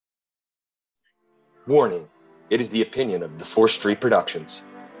Warning, it is the opinion of the 4th Street Productions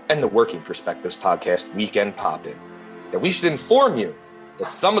and the Working Perspectives Podcast Weekend Pop-In that we should inform you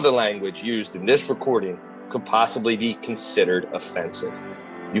that some of the language used in this recording could possibly be considered offensive.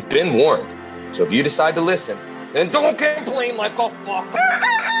 You've been warned, so if you decide to listen, then don't complain like a fucker.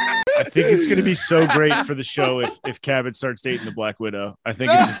 I think it's going to be so great for the show if Cabot starts dating the Black Widow. I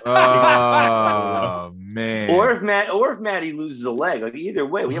think it's just oh man. Or if Maddie loses a leg, like either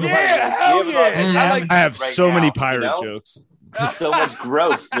way, we have I have right so now, many pirate you know? jokes. There's so much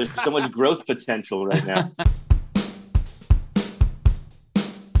growth. There's so much growth potential right now.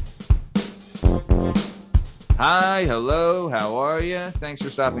 Hi, hello, how are you? Thanks for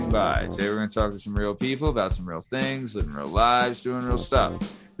stopping by. Today we're going to talk to some real people about some real things, living real lives, doing real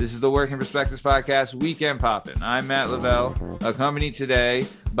stuff. This is the Working Perspectives Podcast Weekend Poppin'. I'm Matt Lavelle, accompanied today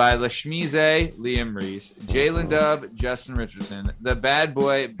by Lashmize, Liam Reese, Jalen Dub, Justin Richardson, the bad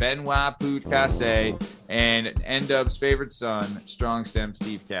boy, Benoit Poudcasse, and N-Dub's favorite son, Strong Stem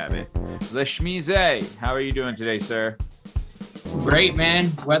Steve Cabot. Lashmize, how are you doing today, sir? Great, man.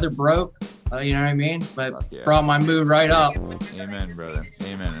 Weather broke. You know what I mean? But yeah. Brought my mood right up. Amen, brother.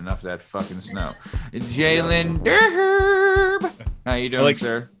 Amen. Enough of that fucking snow. Jalen Derb. How you doing,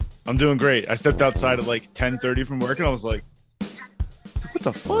 sir? I'm doing great. I stepped outside at like 10:30 from work, and I was like, what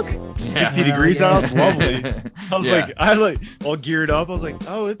the fuck? It's 50 degrees out. It's lovely. I was all geared up. I was like,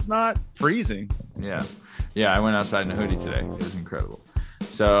 oh, it's not freezing. Yeah. I went outside in a hoodie today. It was incredible.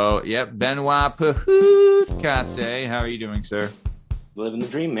 So, yep, Benoit Poudcasse. How are you doing, sir? Living the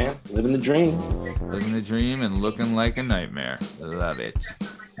dream, man. Living the dream. Living the dream and looking like a nightmare. Love it.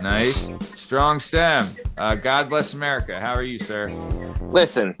 Nice. Strong Stem. God bless America. How are you, sir?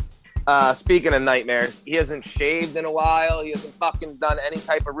 Listen, speaking of nightmares, he hasn't shaved in a while. He hasn't fucking done any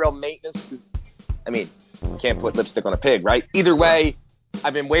type of real maintenance because, you can't put lipstick on a pig, right? Either way,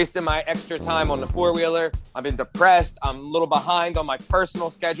 I've been wasting my extra time on the four-wheeler. I've been depressed. I'm a little behind on my personal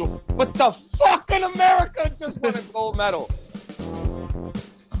schedule. But the fucking America just won a gold medal.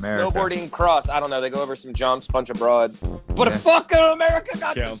 America. Snowboarding cross. I don't know. They go over some jumps, bunch of broads. But fucking America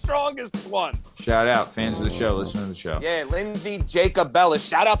got the strongest one. Shout out. Fans of the show. Listen to the show. Yeah, Lindsay Jacobellis.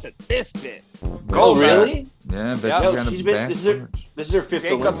 Shout out to this bit. Oh, really? Yeah, this is her fifth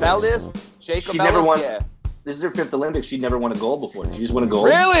Olympics. She never won. Yeah. This is her fifth Olympics. She'd never won a gold before. She just won a gold.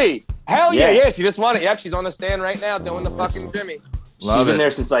 Really? Hell yeah. Yeah, she just won it. Yep, she's on the stand right now doing the fucking Jimmy. She's been there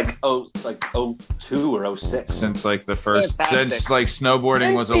since like 02 or 06. Since like the first, since like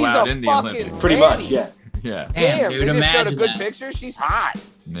snowboarding was allowed in the Olympics. Pretty much, yeah. Yeah. Damn, dude, they just showed a good that. picture. She's hot.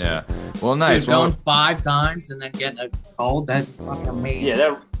 Yeah. Well, nice. Dude, going 5 times and then getting a gold, that's fucking amazing.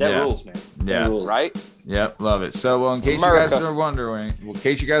 Yeah, that rules, man. Yeah. Rules. Right? Yep, love it. So, well, in case you guys are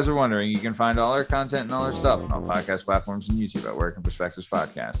wondering, you can find all our content and all our stuff on all podcast platforms and YouTube at Working Perspectives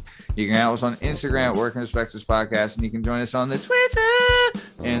Podcast. You can follow us on Instagram at Working Perspectives Podcast, and you can join us on the Twitter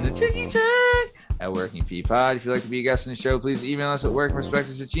and the TikTok at Working P Pod. If you'd like to be a guest on the show, please email us at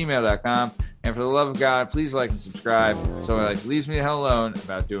workingperspectives@gmail.com. And for the love of God, please like and subscribe so it leaves me the hell alone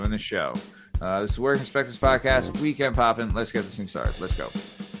about doing the show. This is Working Perspectives Podcast, Weekend Poppin'. Let's get this thing started. Let's go.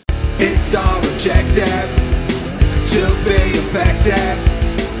 It's all objective to be effective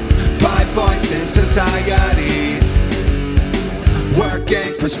by voicing societies.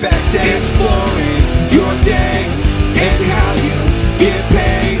 Working perspective, exploring your day and how you get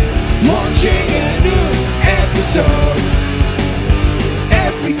paid. Launching a new episode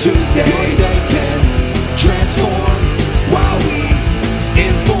every Tuesday. Your day can transform while we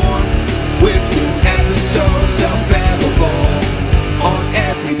inform with new episodes available on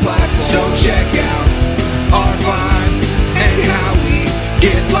every platform. So check out our vibe and how we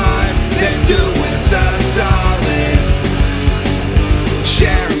get live. Then do us a solid.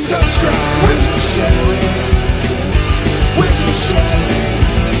 Share and subscribe. Would you share it? Would you share it?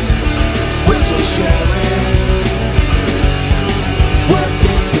 Would you share it?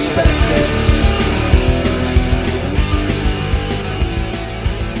 Working Perspectives.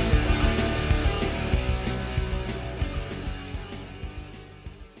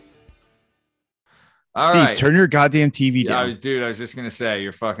 Steve, turn your goddamn TV down. I was just gonna say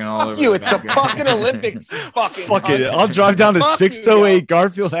you're fucking all over. You, it's the fucking Olympics. Fuck it. I'll drive down to 608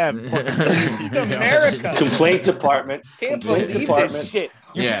 Garfield Ave. America. Complaint department. Can't believe this shit.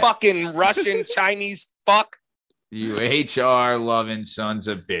 You fucking Russian Chinese fuck. You HR loving sons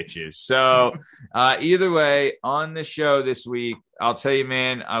of bitches. So either way, on the show this week, I'll tell you,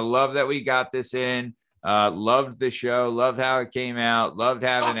 man, I love that we got this in. Loved the show. Loved how it came out. Loved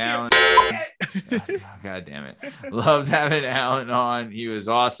having Alan. God damn it. Loved having Alan on. He was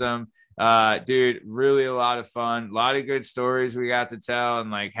awesome. Dude, really a lot of fun. A lot of good stories we got to tell and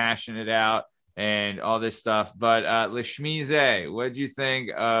like hashing it out. and all this stuff. But Lashmize, what'd you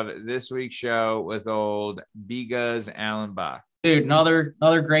think of this week's show with old Bigas Alan Bach? Dude, another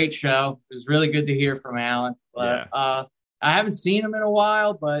great show. It was really good to hear from Alan. But I haven't seen him in a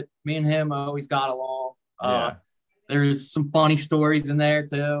while, but me and him always got along. There's some funny stories in there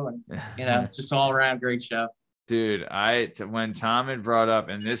too, and it's just all around great show. Dude, when Tom had brought up,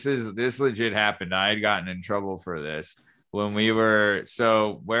 and this legit happened, I had gotten in trouble for this when we were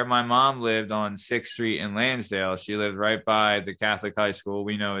where my mom lived on 6th Street in Lansdale. She lived right by the Catholic high school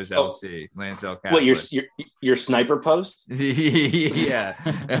we know as LC, Lansdale Catholic. What, your sniper post? Yeah,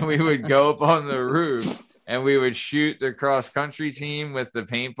 and we would go up on the roof and we would shoot the cross country team with the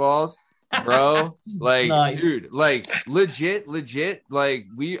paintballs. Bro, like, nice. Dude, like legit, like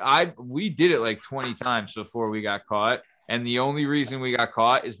we did it like 20 times before we got caught, and the only reason we got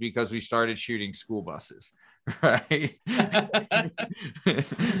caught is because we started shooting school buses, right?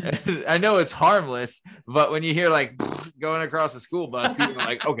 I know it's harmless, but when you hear like going across a school bus, people are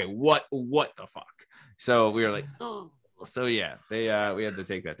like, okay, what the fuck? So we were like, oh. So yeah, we had to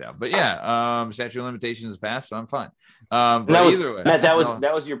take that down. But yeah, statute of limitations is passed, so I'm fine. But that was, either way, Matt, that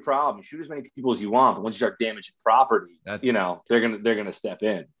was your problem. Shoot as many people as you want, but once you start damaging property, they're gonna step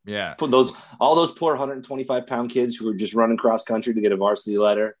in. Yeah. Put all those poor 125-pound kids who were just running cross country to get a varsity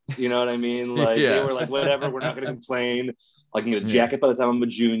letter. You know what I mean? Like they were like, whatever, we're not gonna complain. I can get a jacket by the time I'm a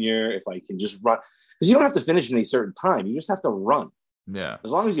junior if I can just run. Because you don't have to finish in a certain time. You just have to run. Yeah. As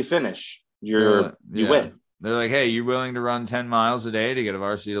long as you finish, you win. They're like, hey, you willing to run 10 miles a day to get a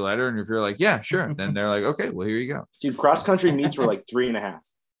varsity letter? And if you're like, yeah, sure. Then they're like, okay, well, here you go. Dude, cross country meets were like 3.5.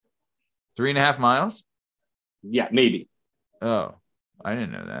 3.5 miles? Yeah, maybe. Oh, I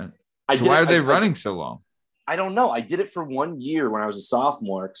didn't know that. So why are they running so long? I don't know. I did it for 1 year when I was a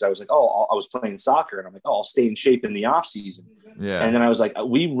sophomore because I was like, I was playing soccer. And I'm like, I'll stay in shape in the off season. Yeah. And then I was like,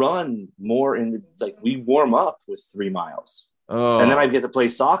 we run more we warm up with 3 miles. Oh. And then I get to play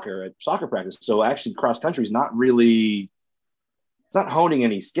soccer at soccer practice. So actually cross country is not really, it's not honing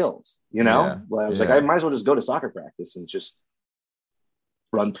any skills, Yeah. Well, I was like, I might as well just go to soccer practice and just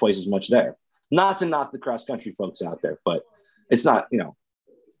run twice as much there. Not to knock the cross country folks out there, but it's not,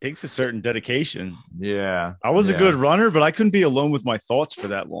 Takes a certain dedication. Yeah. I was a good runner, but I couldn't be alone with my thoughts for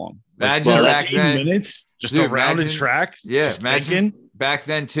that long. Imagine back 15 minutes just around a track. Yeah. Imagine back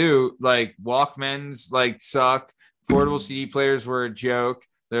then too, like Walkmans sucked. Portable CD players were a joke.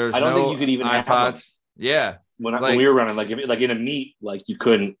 There's I don't think you could even iPods. have them. Yeah. When we were running, like in a meet, you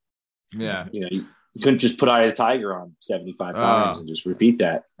couldn't. Yeah. You couldn't just put Eye of the Tiger on 75 times and just repeat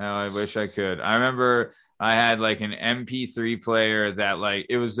that. Oh, I wish I could. I remember I had an MP3 player that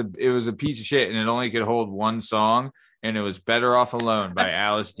it was a piece of shit, and it only could hold one song. And it was Better Off Alone by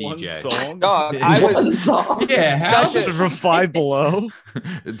Alice DJ. One song? Dog, One song? Yeah. From Five Below?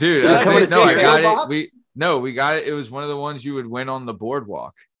 Dude, I got it. We got it. It was one of the ones you would win on the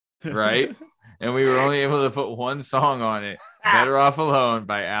boardwalk, right? And we were only able to put one song on it, Better Off Alone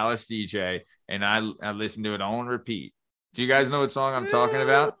by Alice DJ. And I listened to it on repeat. Do you guys know what song I'm talking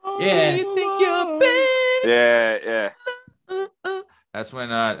about? Yeah. You think you're big? Yeah. That's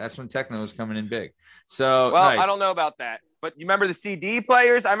when techno was coming in big. So well, nice. I don't know about that, but you remember the CD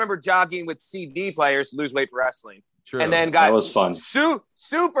players? I remember jogging with CD players to lose weight for wrestling. True. And then got that was fun.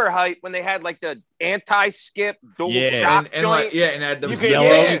 Super hype when they had the anti-skip dual shock joint. And had the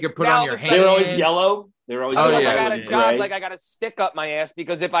yellow you could put on your hand. They were always yellow. They were always yellow. I got to jog I got to stick up my ass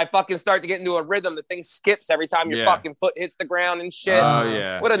because if I fucking start to get into a rhythm, the thing skips every time your fucking foot hits the ground and shit. Oh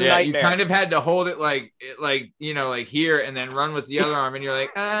yeah. What a nightmare. You kind of had to hold it like here and then run with the other arm and you're like,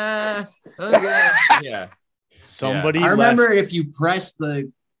 okay. Yeah. Somebody I remember if you press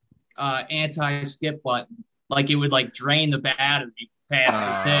the anti-skip button, it would drain the battery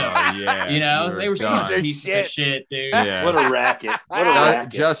faster too. Yeah. They were such a piece of shit, dude. Yeah. What a racket.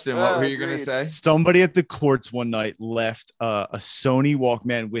 Justin, what were you gonna say? Somebody at the courts one night left a Sony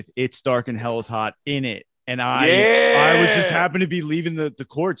Walkman with It's Dark and Hell is Hot in it. And I was just happened to be leaving the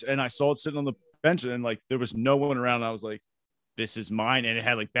courts and I saw it sitting on the bench and there was no one around. And I was like, this is mine. And it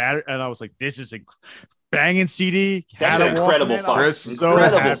had battery. And I was like, this is banging CD. That's an incredible find.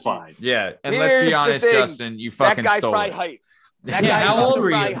 Incredible find. Yeah. And let's be honest, Justin, you fucking that guy's stole probably it. hype. That guy's how old were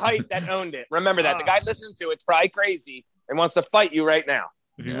you? probably hype that owned it. Remember that. The guy listening to it's probably crazy and wants to fight you right now.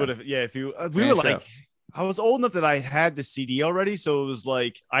 If you would have, we were I was old enough that I had the CD already. So it was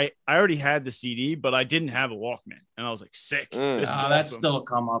I already had the CD, but I didn't have a Walkman. And I was like, sick. This is that's still a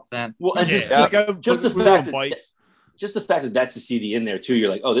come up then. Well, and just the fact that that's the CD in there too. You're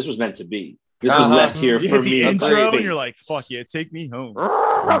like, oh, this was meant to be. This was left here for me. The intro, and you're like, fuck yeah, take me home.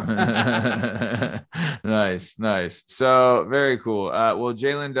 Nice. So very cool. Well,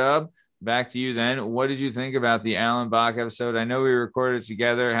 Jalen Dub, back to you then. What did you think about the Alan Bach episode? I know we recorded it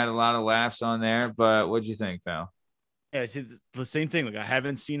together, had a lot of laughs on there, but what'd you think, pal? Yeah, see, the same thing. Like, I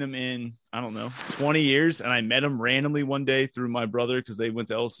haven't seen him in, I don't know, 20 years. And I met him randomly one day through my brother because they went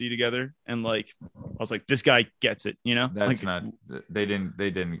to LC together. And like, I was like, this guy gets it, you know? That's like, not, they didn't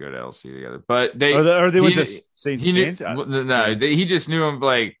go to LC together, but they went to St. Stan's. No, he just knew him.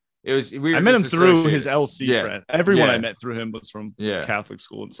 Like, it was, I met him through his LC friend. Everyone I met through him was from Catholic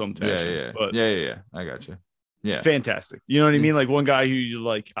school in some fashion. Yeah. I got you. Yeah. Fantastic. You know what I mean? Like, one guy who you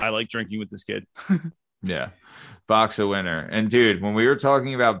like, I like drinking with this kid. Yeah. Box a winner. And dude, when we were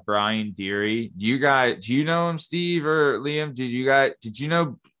talking about Brian Deary, do you know him, Steve or Liam? Did you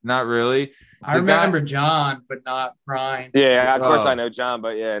know? Not really. I remember John, but not Brian. Yeah, of course I know John,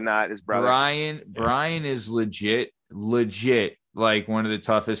 but yeah, not his brother. Brian is legit like one of the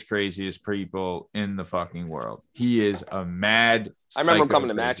toughest, craziest people in the fucking world. He is a mad. I remember him coming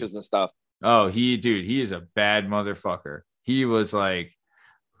to matches and stuff. Oh, he is a bad motherfucker. He was like,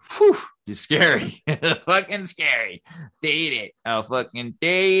 whew, you're scary. Fucking scary. Date it. I'll fucking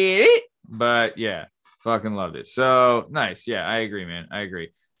date it. But yeah, fucking loved it. So nice. Yeah, I agree, man. I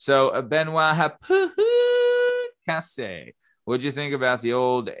agree. So Benoit Casse, what'd you think about the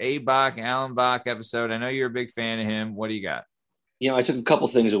old Alan Bach episode? I know you're a big fan of him. What do you got? You know, I took a couple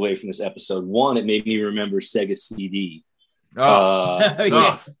things away from this episode. One, it made me remember Sega CD.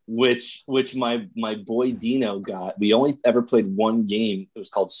 Which my boy Dino got. We only ever played one game. It was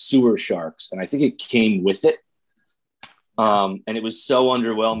called Sewer Sharks, and I think it came with it. And it was so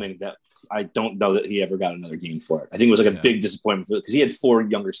underwhelming that I don't know that he ever got another game for it. I think it was like a big disappointment for it because he had 4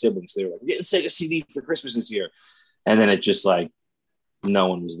 younger siblings. They were like, "We're getting Sega CD for Christmas this year," and then it just like no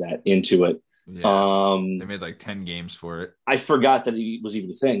one was that into it. Yeah. They made like 10 games for it. I forgot that it was even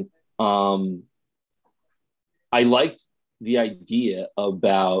a thing. I liked the idea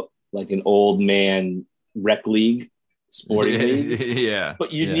about like an old man rec league, sporting league. Yeah.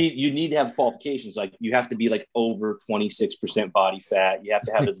 But you need to have qualifications. Like you have to be like over 26% body fat. You have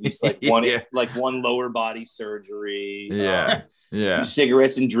to have at least like one lower body surgery. Yeah.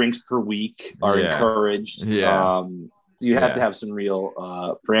 Cigarettes and drinks per week are encouraged. Yeah. You have to have some real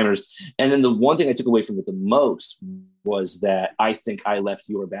parameters. And then the one thing I took away from it the most was that I think I left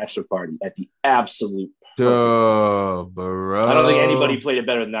your bachelor party at the absolute perfect. Bro. I don't think anybody played it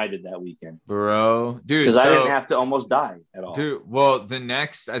better than I did that weekend. Bro. Dude. Because I didn't have to almost die at all. Dude, well, I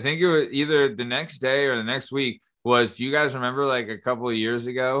think it was either the next day or the next week do you guys remember like a couple of years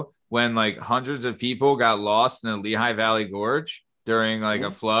ago when like hundreds of people got lost in the Lehigh Valley Gorge? During like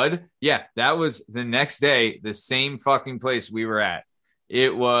a flood. Yeah, that was the next day, the same fucking place we were at.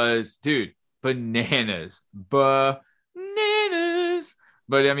 It was, dude, bananas. But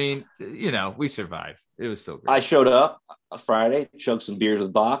I mean, you know, we survived. It was still great. I showed up a Friday, chugged some beers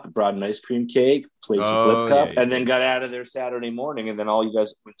with Bach, brought an ice cream cake, played some flip cup, and then got out of there Saturday morning, and then all you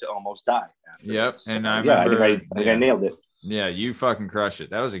guys went to almost die. Yep, so, and I remember, I think I nailed it. Yeah, you fucking crushed it.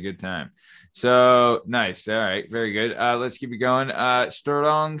 That was a good time. So nice. All right. Very good. Let's keep it going.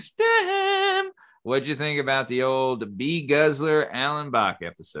 Strong Stem. What'd you think about the old B Guzzler Alan Bach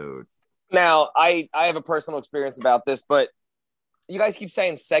episode? Now, I have a personal experience about this, but you guys keep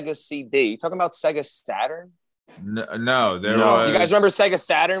saying Sega CD. You talking about Sega Saturn? No. Do you guys remember Sega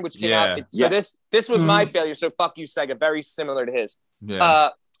Saturn, which came out? So this was my failure. So fuck you, Sega. Very similar to his. Yeah.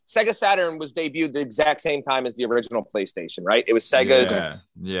 Sega Saturn was debuted the exact same time as the original PlayStation, right? It was Sega's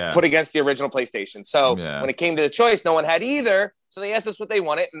put against the original PlayStation. So when it came to the choice, no one had either. So they asked us what they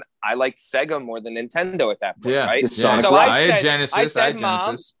wanted, and I liked Sega more than Nintendo at that point, right? Yeah. So I said,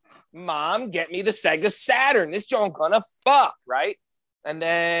 Mom, get me the Sega Saturn. This joint gonna fuck, right? And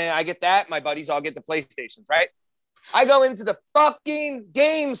then I get that. My buddies all get the PlayStations, right? I go into the fucking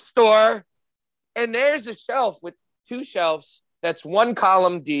game store, and there's a shelf with 2 shelves. That's 1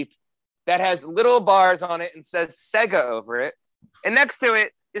 column deep that has little bars on it and says Sega over it. And next to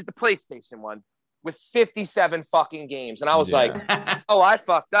it is the PlayStation one with 57 fucking games. And I was like, oh, I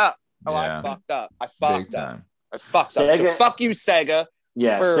fucked up. I fucked up. I fucked up. So fuck you, Sega,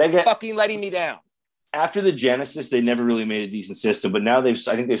 for Sega, fucking letting me down. After the Genesis, they never really made a decent system, but now I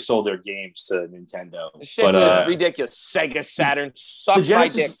think they've sold their games to Nintendo. The shit was ridiculous. Sega Saturn sucked my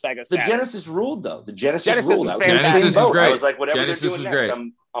dick. Sega Saturn. The Genesis ruled though. The Genesis ruled. Was Genesis is great. I was like, whatever Genesis they're doing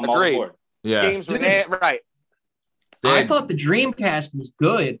next, I'm all aboard. Yeah, games were right. I thought the Dreamcast was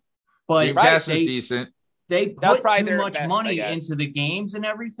good, but Dreamcast was decent. They put too much money into the games and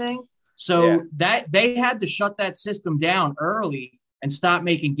everything, so that they had to shut that system down early and stop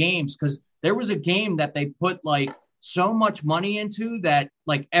making games because there was a game that they put like so much money into that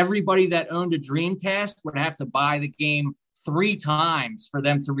like everybody that owned a Dreamcast would have to buy the game 3 times for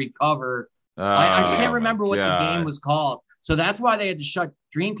them to recover. I can't remember what the game was called. So that's why they had to shut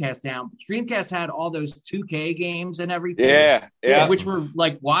Dreamcast down. Dreamcast had all those 2K games and everything. Yeah. Which were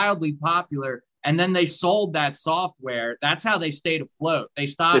like wildly popular. And then they sold that software. That's how they stayed afloat. They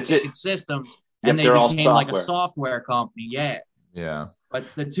stopped making systems and they became like a software company. Yeah. But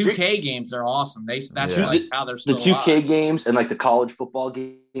the 2K games are awesome. That's like how they're still the 2K games and like the college football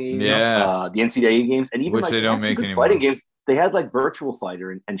games, the NCAA games, and even which like they don't make anymore. Fighting games. They had like Virtual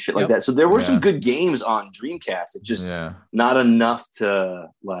Fighter and shit like that. So there were some good games on Dreamcast. It's just not enough to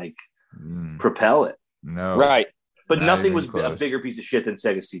like propel it. No, right. But nothing was a bigger piece of shit than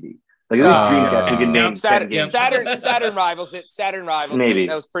Sega CD. Like at least Dreamcast, we can name Saturn rivals it. Saturn rivals. Maybe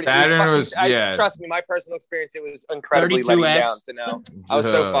that was pretty. Saturn was trust me, my personal experience, it was incredibly letting down to know. I was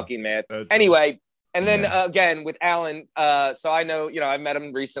so fucking mad. Anyway, and then again with Alan. So I know, I've met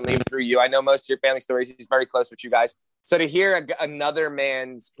him recently through you. I know most of your family stories. He's very close with you guys. So to hear another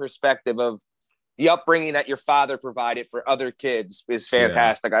man's perspective of the upbringing that your father provided for other kids is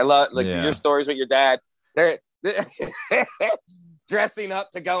fantastic. I love your stories with your dad. They're dressing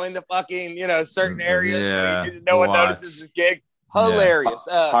up to go into fucking, certain areas so no one notices his gig. Hilarious.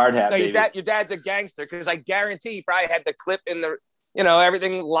 Hard hat, baby. Your dad's a gangster because I guarantee he probably had the clip in the,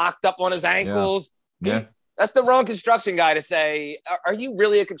 everything locked up on his ankles. Yeah. That's the wrong construction guy to say, are you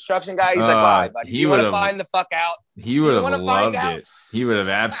really a construction guy? He's like, why, buddy? You want to find the fuck out? He would have loved it. He would have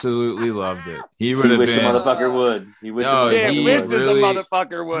absolutely loved it. He would have been. The motherfucker would. He wished the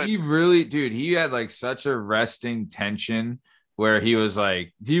motherfucker would. He really, dude, he had like such a resting tension where he was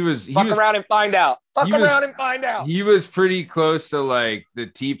like, fuck around and find out. Around and find out. He was pretty close to like the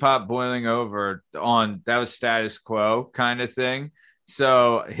teapot boiling over that was status quo kind of thing.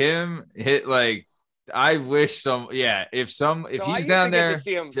 So him hit like, I wish if he's down there, to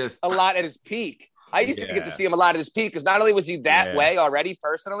see him just a lot at his peak. I used to get to see him a lot at his peak because not only was he that way already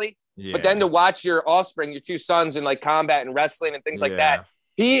personally, but then to watch your offspring, your 2 sons in like combat and wrestling and things like that.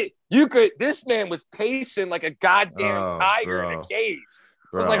 This man was pacing like a goddamn tiger in a cage.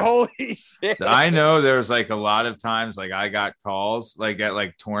 I was like, holy shit. I know there's like a lot of times like I got calls like at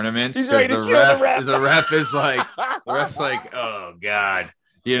like tournaments. He's ready to kill the ref. The ref is like, oh God.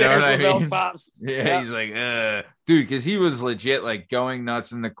 You know what I mean? He's like, dude, because he was legit like going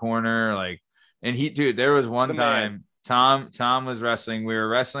nuts in the corner. Like, and there was one time Tom was wrestling. We were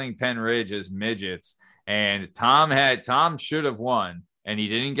wrestling Penn Ridge as midgets, and Tom should have won, and he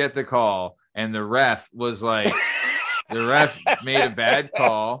didn't get the call. And the ref was like, the ref made a bad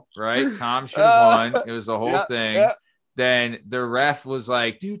call, right? Tom should have won. It was the whole thing. Yep. Then the ref was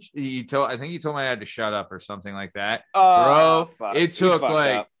like, dude, I think he told my dad to shut up or something like that. It took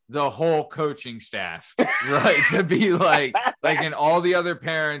like the whole coaching staff, right, to be like, and all the other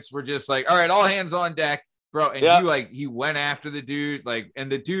parents were just like, all right, all hands on deck, bro. And he went after the dude, like, and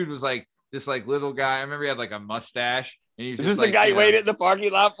the dude was like this like little guy. I remember he had like a mustache. Is this the guy you waited in the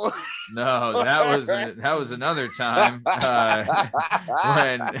parking lot for? No, that was another time when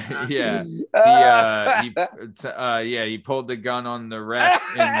he pulled the gun on the ref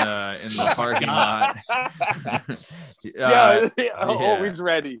in the parking lot. Always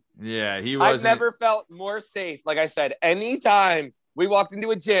ready. Yeah, he was. I've never felt more safe. Like I said, anytime we walked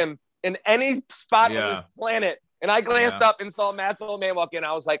into a gym in any spot on this planet, and I glanced up and saw Matt's old man walk in,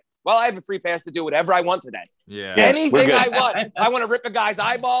 I was like, well, I have a free pass to do whatever I want today. Yeah. Anything I want. I want to rip a guy's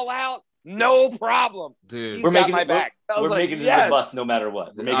eyeball out. No problem. Dude. We're making my back. We're making it the bus no matter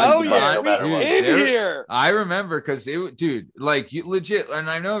what. We're making it the bus no matter what. In here. I remember because like you legit, and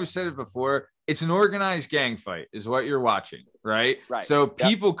I know I've said it before, it's an organized gang fight is what you're watching, right? Right. So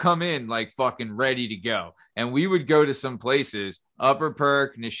people come in like fucking ready to go. And we would go to some places, Upper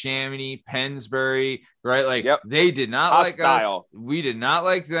Perk, Neshaminy, Pennsbury, right? Like they did not hostile. Like us. We did not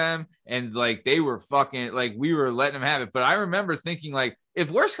like them. And like they were fucking like we were letting them have it. But I remember thinking like if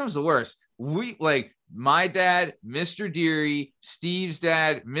worse comes to worse, we like my dad, Mr. Deary, Steve's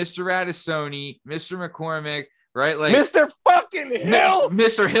dad, Mr. Radisoni, Mr. McCormick, right? Like Mr. fucking Hill,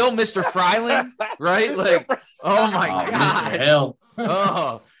 Mr. Hill, Mr. Fryling, right? Like, oh my God. Mr. Hill.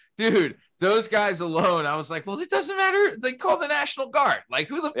 Oh, dude. Those guys alone, I was like, well, it doesn't matter. They call the National Guard. Like,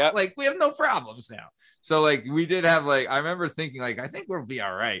 who the fuck? Like, we have no problems now. So, like, we did have, like, I remember thinking, like, I think we'll be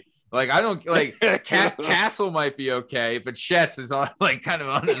all right. Like, I don't, like, Castle might be okay, but Schetz is on, like, kind of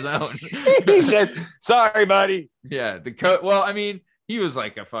on his own. He said, sorry, buddy. Yeah. Well, I mean, he was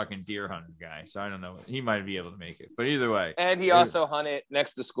like a fucking deer hunter guy. So I don't know. He might be able to make it. But either way. And he also hunted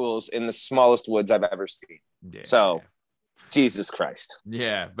next to schools in the smallest woods I've ever seen. Yeah, so. Yeah. Jesus Christ.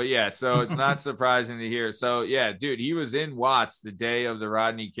 Yeah, but so it's not surprising to hear. So yeah, dude, he was in Watts the day of the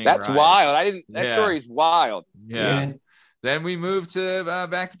Rodney King. That's riots. Wild. That story's wild. Yeah. then we moved to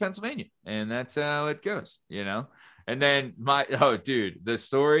back to Pennsylvania, and that's how it goes, you know. And then the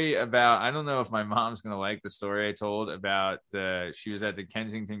story about, I don't know if my mom's gonna like the story I told about she was at the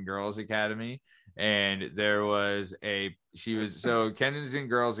Kensington Girls Academy, and Kensington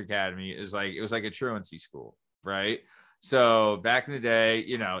Girls Academy it was like a truancy school, right? So back in the day,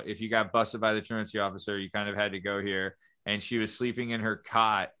 you know, if you got busted by the truancy officer, you kind of had to go here. And she was sleeping in her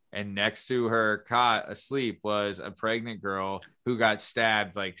cot, and next to her cot asleep was a pregnant girl who got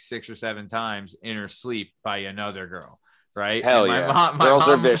stabbed like 6 or 7 times in her sleep by another girl. Right? Hell yeah. Girls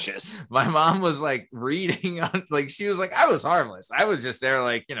are vicious. My mom was like reading on, like, she was like, I was harmless. I was just there,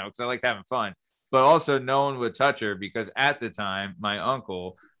 like, you know, because I liked having fun. But also no one would touch her because at the time my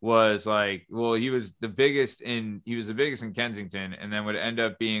uncle was like, well, he was the biggest in Kensington, and then would end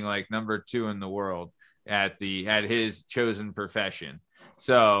up being like number 2 in the world at his chosen profession.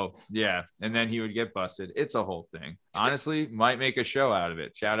 So yeah, and then he would get busted. It's a whole thing. Honestly, might make a show out of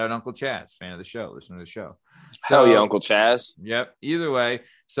it. Shout out Uncle Chaz, fan of the show, listen to the show. Hell yeah, Uncle Chaz. Yep. Either way,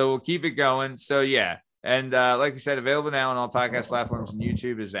 so we'll keep it going. So yeah. And like I said, available now on all podcast platforms and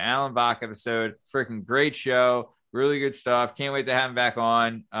YouTube is the Alan Bach episode. Freaking great show. Really good stuff. Can't wait to have him back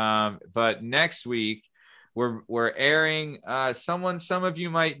on. But next week, we're airing someone some of you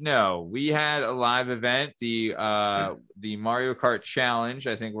might know. We had a live event, the Mario Kart Challenge,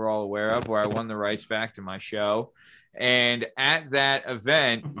 I think we're all aware of, where I won the rights back to my show. And at that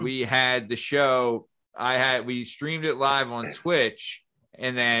event, we had the show. We streamed it live on Twitch.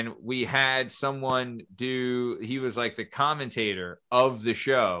 And then we had someone he was like the commentator of the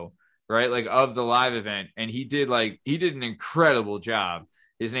show, right? Like of the live event. And he did an incredible job.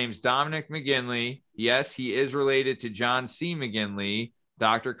 His name's Dominic McGinley. Yes, he is related to John C. McGinley,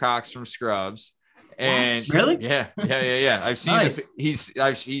 Dr. Cox from Scrubs. And what? Really? Yeah. I've seen he's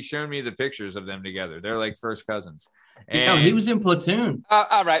shown me the pictures of them together. They're like first cousins. And he was in Platoon.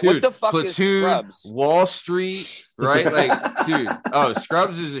 All right, dude, what the fuck Platoon, is Scrubs? Wall Street, right? Like, dude. Oh,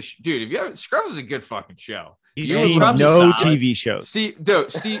 Scrubs is Scrubs is a good fucking show. He's seen no TV shows. Steve,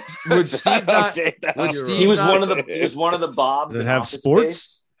 would Steve not? He was one of the Bobs. Does it have sports?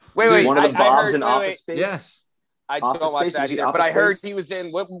 Space? Wait. One of the Bobs in Office Space. Yes. I don't watch that either, but I heard he was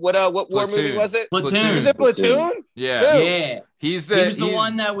in what war movie was it? Platoon. Was it Platoon? Yeah. Dude. Yeah. He was the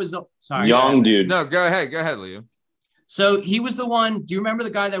one that was sorry. Young dude. No, go ahead, Leo. So he was the one. Do you remember the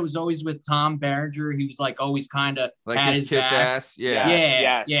guy that was always with Tom Berenger? He was like always kind of like had his kiss back. Ass. Yeah.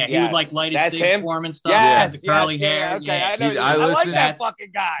 Yes. He would like light his cigs for him and stuff. Yes, the curly hair. Okay, yeah. I like that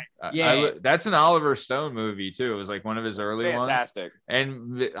fucking guy. That's an Oliver Stone movie too. It was like one of his early ones. Fantastic.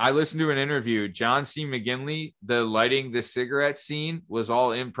 And I listened to an interview. John C. McGinley, the lighting the cigarette scene was all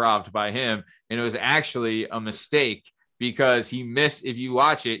improv by him, and it was actually a mistake because he missed. If you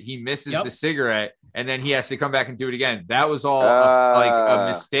watch it, he misses the cigarette. And then he has to come back and do it again. That was all like a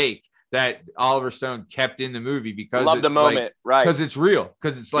mistake that Oliver Stone kept in the movie because love the moment, like, right? Because it's real.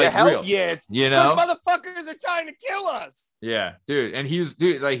 Because it's like real. Yeah, you know, those motherfuckers are trying to kill us. Yeah, dude. And his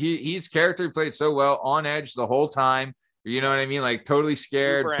character played so well, on edge the whole time. You know what I mean? Like totally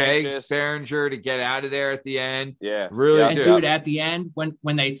scared, begs Berenger to get out of there at the end. Yeah, really. And dude, at the end,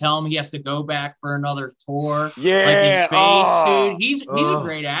 when they tell him he has to go back for another tour, yeah, like his face, dude, he's a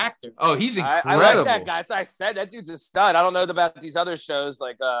great actor. Oh, he's incredible. I like that guy. As I said, that dude's a stud. I don't know about these other shows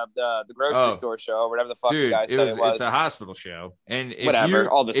like the grocery store show or whatever the fuck the guy said it was. It's a hospital show, and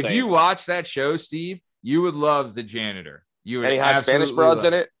all the same. If you watch that show, Steve, you would love the janitor. You would and he has Spanish broads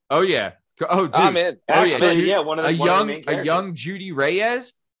in it. Oh yeah. Oh, dude. I'm in. Oh, yeah. One of a the young Judy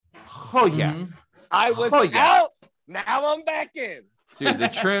Reyes. Oh yeah. Mm-hmm. I was out. Now I'm back in. Dude,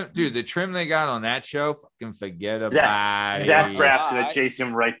 the trim they got on that show, fucking forget about it. Zach Braff's gonna chase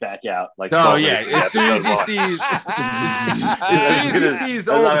him right back out. Like, as soon as he sees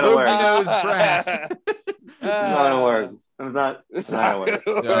old Pokey Nose Braff. It's not gonna work. It's not gonna work.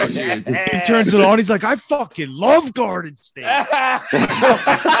 No, dude. He turns it on. He's like, I fucking love Garden State. I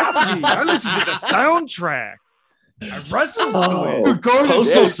listen to the soundtrack. I wrestled to it.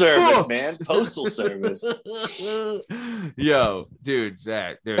 Postal Service, man. Postal Service. Yo, dude,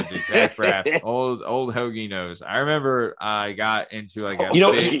 Zach Braff, old Hoagie Nose. I remember I got into like a you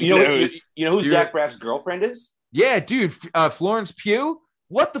know who Zach Braff's girlfriend is? Yeah, dude, Florence Pugh.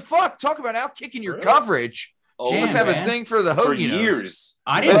 What the fuck? Talk about out kicking your coverage. She must have a thing for the Hoagie for years.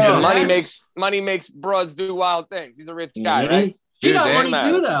 I didn't know money makes broads do wild things. He's a rich guy, right? She got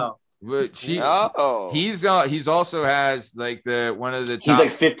money too, though. He's also has like one of the top... He's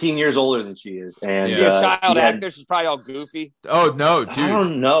like 15 years older than she is, and she's a child actor. She's probably all goofy. Oh no, dude! I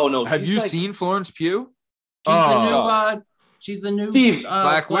don't know. No, have you seen Florence Pugh? She's the new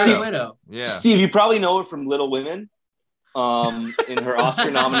Black Widow. Widow. Yeah, Steve, you probably know her from Little Women. in her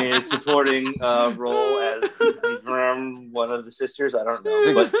Oscar-nominated supporting role as one of the sisters. I don't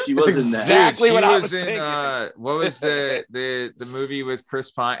know, but she was in that. Exactly Dude, what I was in. thinking. What was the movie with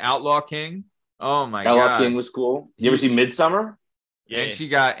Chris Pine? Outlaw King. Oh my Outlaw god, King was cool. You ever see Midsommar? Yeah, and she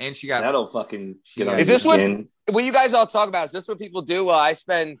got. That'll fucking get on. Is this what you guys all talk about? Is this what people do? I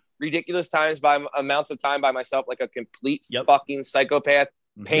spend ridiculous amounts of time by myself, like a complete fucking psychopath,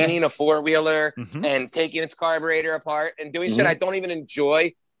 painting a 4-wheeler and taking its carburetor apart and doing shit I don't even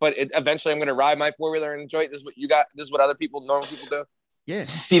enjoy. But eventually, I'm going to ride my 4-wheeler and enjoy it. This is what you got. This is what normal people do. Yeah.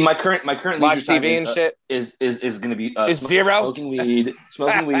 See, my current watch TV and shit is going to be zero smoking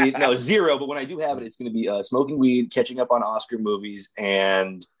weed. No, zero. But when I do have it, it's going to be smoking weed, catching up on Oscar movies,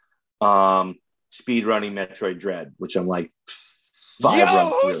 and speed running Metroid Dread, which I'm like 5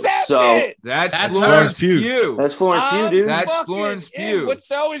 runs through. That's Florence Pugh. That's Florence Pugh, dude. That's Florence Pugh. What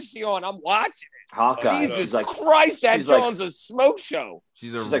show is she on? I'm watching it. Hawkeye. Jesus Christ, that Jones a smoke show.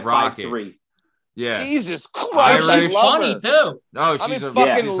 She's like rocket. 5'3". Yeah. Jesus Christ, she's funny too. Oh, she's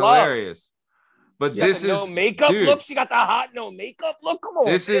hilarious. But this is no makeup look. She got the hot no makeup look. Come on.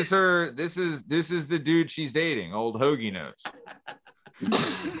 This is her. This is the dude she's dating. Old Hoagie Nose.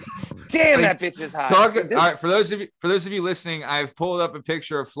 Damn, that bitch is hot. All right, for those of you listening, I've pulled up a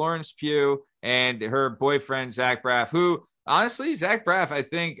picture of Florence Pugh and her boyfriend Zach Braff. Who honestly, Zach Braff, I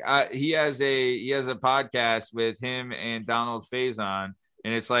think he has a podcast with him and Donald Faison.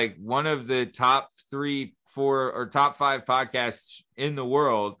 And it's like one of the top 3, 4, or top 5 podcasts in the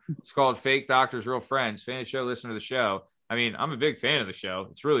world. It's called Fake Doctors, Real Friends. Fan of the show, listen to the show. I mean, I'm a big fan of the show.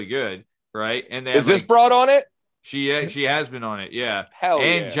 It's really good, right? And is this broad on it? She has been on it, yeah. Hell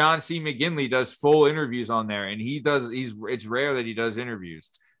and yeah. John C. McGinley does full interviews on there, and it's rare that he does interviews.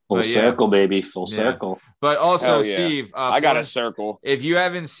 Full circle, baby, full circle. But also, Steve, I got a circle. If you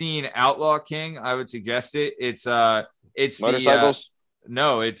haven't seen Outlaw King, I would suggest it. It's motorcycles.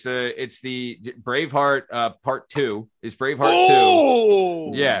 No, it's the Braveheart part 2. It's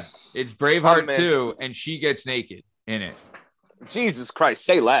Braveheart 2. Yeah, it's Braveheart 2, and she gets naked in it. Jesus Christ,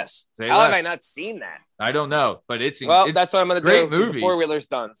 say less. How have I not seen that? I don't know, but it's that's what I'm going to do. Movie. The 4-wheeler's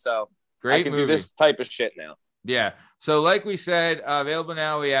done, so great I can movie. do this type of shit now. Yeah. So like we said, available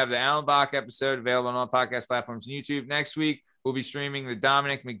now, we have the Alan Bach episode available on all podcast platforms and YouTube. Next week, we'll be streaming the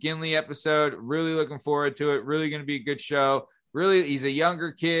Dominic McGinley episode. Really looking forward to it. Really going to be a good show. Really, he's a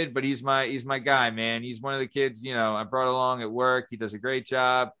younger kid, but he's my guy, man. He's one of the kids, I brought along at work. He does a great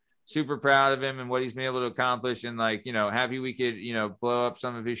job. Super proud of him and what he's been able to accomplish. And happy we could, blow up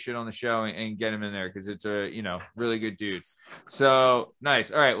some of his shit on the show and get him in there because it's a, really good dude. So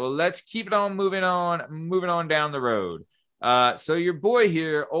nice. All right. Well, let's keep it on moving on down the road. So your boy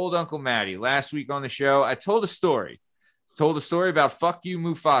here, old Uncle Matty, last week on the show, I told a story about fuck you,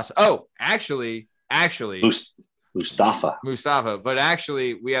 Mufasa. Oh, actually. Mustafa. But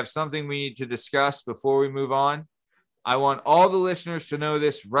actually, we have something we need to discuss before we move on. I want all the listeners to know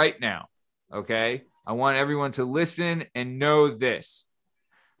this right now, okay? I want everyone to listen and know this.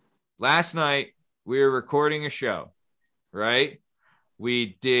 Last night, we were recording a show, right?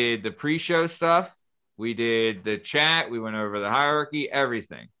 We did the pre-show stuff. We did the chat. We went over the hierarchy,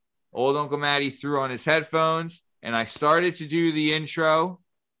 everything. Old Uncle Matty threw on his headphones, and I started to do the intro.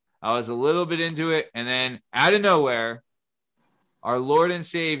 I was a little bit into it, and then out of nowhere, our Lord and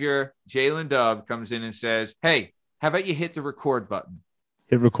Savior, Jalen Dub, comes in and says, hey, how about you hit the record button?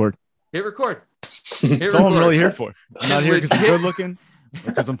 Hit record. That's all I'm really here for. I'm not here because I'm good looking or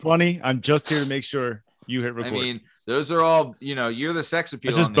because I'm funny. I'm just here to make sure you hit record. I mean, those are all, you're the sex appeal.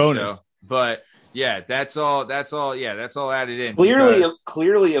 It's just on this bonus. show. But yeah, that's all added in.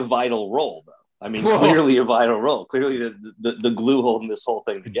 Clearly a vital role, though. I mean, clearly a vital role. Clearly the glue holding this whole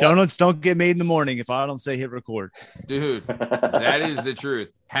thing together. Donuts don't get made in the morning if I don't say hit record. Dude, that is the truth.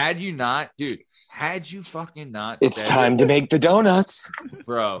 Had you fucking not it's time to make the donuts.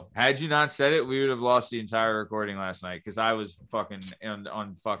 Bro, had you not said it, we would have lost the entire recording last night because I was fucking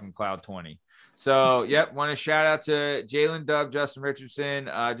on fucking cloud 20. So, want to shout out to Jalen Dub, Justin Richardson,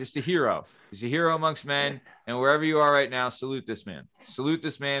 just a hero. He's a hero amongst men, and wherever you are right now, salute this man. Salute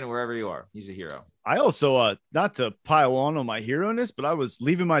this man wherever you are. He's a hero. I also, not to pile on my hero-ness, but I was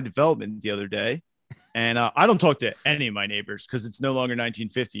leaving my development the other day, and I don't talk to any of my neighbors because it's no longer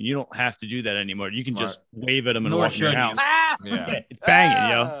 1950. You don't have to do that anymore. You can just wave at them and walk in your house. Yeah, it's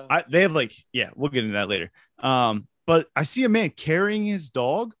banging, they have we'll get into that later. But I see a man carrying his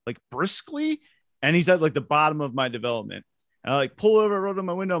dog briskly, and he's at the bottom of my development. And I pull over, roll to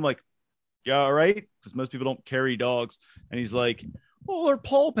my window. I'm like, "Yeah, all right," because most people don't carry dogs. And he's like, "Well, their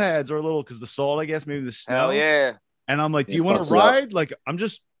paw pads are a little because the salt, I guess, maybe the snow." Hell yeah. And I'm like, "Do you want to ride?" I'm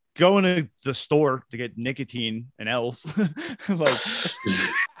just going to the store to get nicotine and else. Like,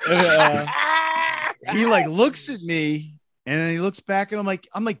 he like looks at me and then he looks back and I'm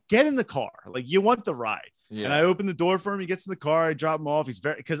like, get in the car. Like, you want the ride. Yeah. And I open the door for him. He gets in the car. I drop him off. He's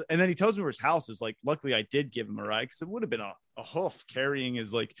and then he tells me where his house is. Like, luckily I did give him a ride because it would have been a hoof carrying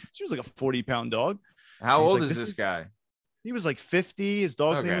his, like, she was like a 40-pound dog. How old is this guy? He was like 50. His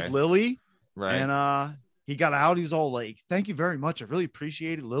dog's name was Lily. Right. And he got out. He was all like, thank you very much. I really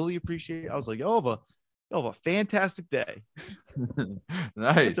appreciate it. Lily appreciate it. I was like, y'all have a fantastic day.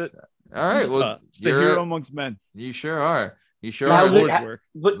 Nice. All right. Just a hero amongst men. You sure are. You sure are.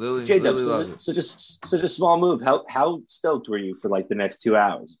 But J-Dub, such a small move. How stoked were you for like the next 2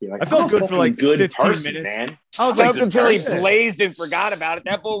 hours? Be like, I felt good for like good 15 person, minutes, man. I was like, until he blazed and forgot about it.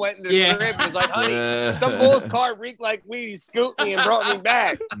 That bull went in the crib and was like, honey, some bull's car reeked like weed. He scooped me and brought me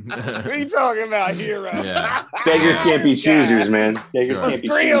back. What are you talking about, hero? Yeah. Beggars can't be choosers, man. Beggars can't be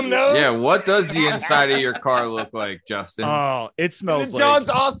choosers. Yeah, what does the inside of your car look like, Justin? Oh, it smells like... John's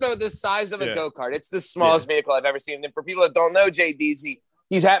also the size of a go-kart. It's the smallest vehicle I've ever seen. And for people that don't know JDZ,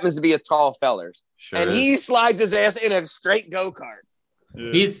 he happens to be a tall feller. Sure and he slides his ass in a straight go-kart.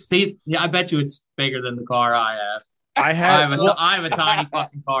 Yeah. I bet you it's bigger than the car I have. I have a tiny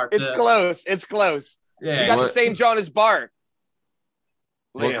fucking car. It's close. Yeah. You got the same John as Bart.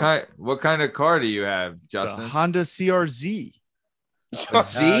 What kind of car do you have, Justin? It's a Honda CRZ.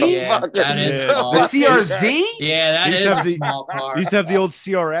 That is small. The CRZ? Yeah, that is a small car. You used to have the old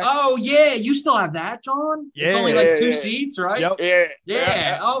CRX. Oh, yeah. You still have that, John? Yeah. It's only like 2 seats, right? Yep.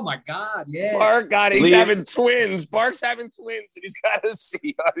 Yeah. Oh, my God. Yeah. Bart he's having twins. Bart's having twins, and he's got a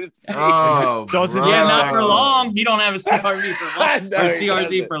CRZ. Oh, doesn't yeah, not for long. You don't have a CRZ for long. No, or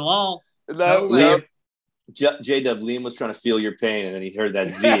CRZ for long. No. J-Dub, Liam was trying to feel your pain, and then he heard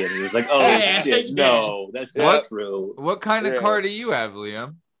that Z, and he was like, "Oh shit, no, that's not true." What kind of car do you have,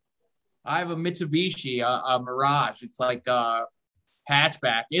 Liam? I have a Mitsubishi, a Mirage. It's like a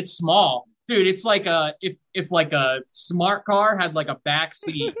hatchback. It's small, dude. It's like if like a smart car had like a back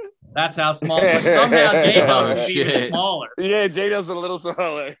seat. That's how small. But somehow J-Dub is even smaller. Yeah, J-Dub's a little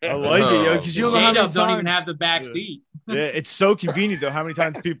smaller. I like it, because you J-Dub don't even have the back seat. Yeah, it's so convenient though. How many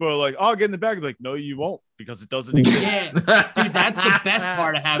times people are like, "Oh, I'll get in the back." Like, no, you won't, because it doesn't exist. Yeah, dude, that's the best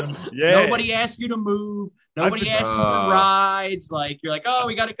part of having. Yeah. Nobody asks you to move. Nobody asks you for rides. Like, you're like, "Oh,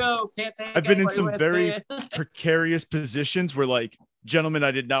 we gotta go. Can't take." I've been in some very precarious positions where, like, gentlemen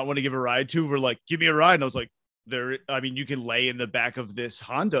I did not want to give a ride to were like, "Give me a ride," and I was like, you can lay in the back of this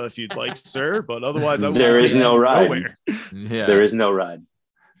Honda if you'd like, sir, but otherwise, there is no ride. Nowhere. Yeah, there is no ride.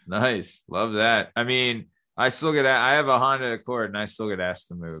 Nice, love that. I mean, I have a Honda Accord, and I still get asked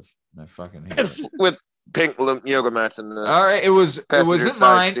to move. I fucking hate it. With pink yoga mats in the all right, it wasn't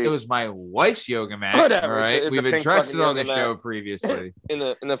mine. Seat. It was my wife's yoga mat. Whatever. All right, we've addressed it on the show previously. in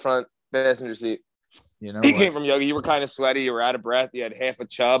the front passenger seat. You know, he came from yoga. You were kind of sweaty. You were out of breath. You had half a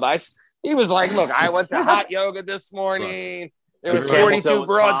chub. He was like, "Look, I went to hot yoga this morning. There was 42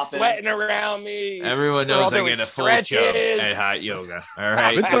 broads sweating around me. Everyone knows I get a full chub at hot yoga. All right,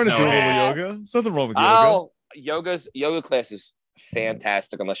 I've been starting to do a little yoga. There's nothing wrong with yoga. Yoga class is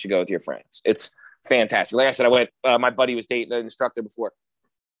fantastic unless you go with your friends. It's fantastic. Like I said, I went. My buddy was dating an instructor before.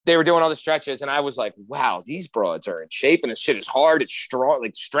 They were doing all the stretches, and I was like, "Wow, these broads are in shape, and this shit is hard. It's strong,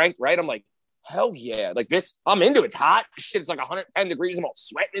 like strength, right?" I'm like, "Hell yeah!" Like this, I'm into it. It's hot. Shit, it's like 110 degrees. I'm all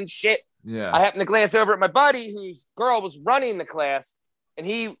sweating and shit. Yeah. I happened to glance over at my buddy, whose girl was running the class,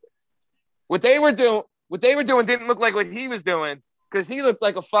 and what they were doing didn't look like what he was doing, because he looked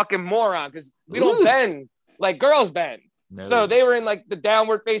like a fucking moron. Because we don't bend like girls bend. No. So they were in like the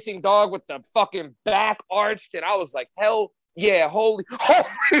downward facing dog with the fucking back arched, and I was like, hell yeah, holy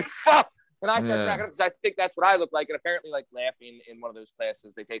fuck. And I started cracking up because I think that's what I look like. And apparently, like, laughing in one of those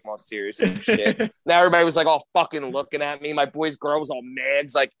classes, they take them all serious and shit. Now everybody was like all fucking looking at me. My boy's girl was all mad,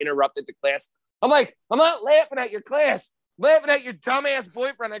 like interrupted the class. I'm like, I'm not laughing at your class. I'm laughing at your dumbass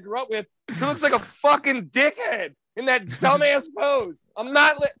boyfriend I grew up with who looks like a fucking dickhead in that dumbass pose. I'm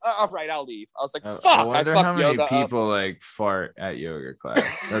not all right, I'll leave. I was like, fuck. I wonder how many people like fart at yoga class.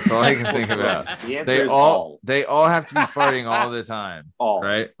 That's all I can think about. They all have to be farting all the time.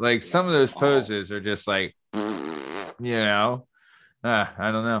 Right? Like some of those poses are just like, you know, I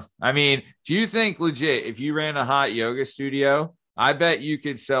don't know. I mean, do you think legit if you ran a hot yoga studio, I bet you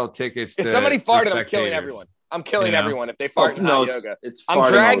could sell tickets if to somebody farted, I'm killing everyone. I'm killing everyone if they fart in hot yoga. I'm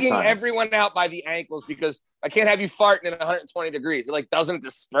dragging everyone out by the ankles because I can't have you farting in 120 degrees. It like doesn't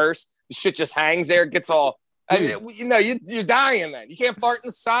disperse. The shit just hangs there. It gets all, you're dying then. You can't fart in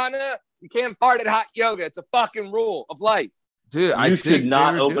the sauna. You can't fart at hot yoga. It's a fucking rule of life. Dude, you should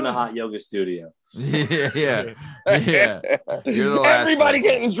not open a hot yoga studio. yeah. You're the last Everybody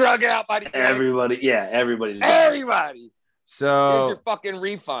person. getting drug out by the everybody's everybody. So here's your fucking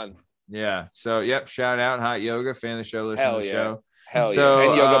refund. Yeah. So shout out Hot Yoga, fan of the show, listen to the show. Hell so, yeah.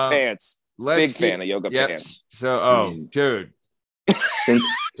 And yoga pants. Big fan of yoga yep. pants. So dude. Since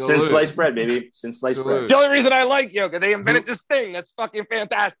sliced bread, baby. Since sliced bread. It's the only reason I like yoga. They invented this thing. That's fucking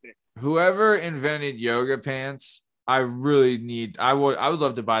fantastic. Whoever invented yoga pants, I would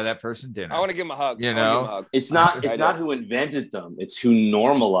love to buy that person dinner. I want to give him a hug. You know, it's not who invented them, it's who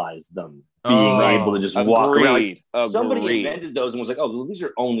normalized them being able to just walk around. Like, somebody invented those and was like, oh, well, these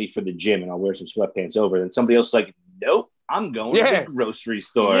are only for the gym and I'll wear some sweatpants over. And somebody else was like, nope, I'm going to the grocery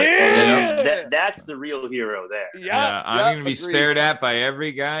store. And, that's the real hero there. I'm gonna be stared at by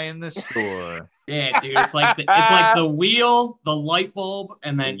every guy in the store. Yeah, dude, it's like the wheel, the light bulb,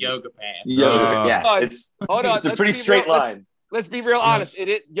 and then yoga pants. It's a pretty straight line. Let's be real honest.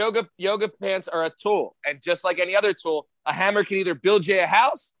 Yoga pants are a tool, and just like any other tool, a hammer can either build you a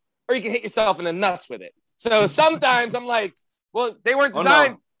house or you can hit yourself in the nuts with it. So sometimes I'm like, well, they weren't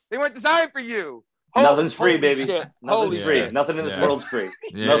designed. They weren't designed for you. Nothing's free, baby. Shit. Nothing's free. Nothing in this world's free.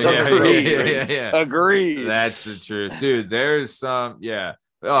 Nothing's free. Agreed. That's the truth, dude. There's some,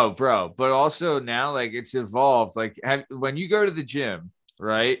 Oh, bro. But also now, like, it's evolved. Like, when you go to the gym,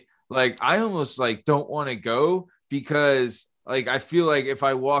 right? Like, I almost like don't want to go because, like, I feel like if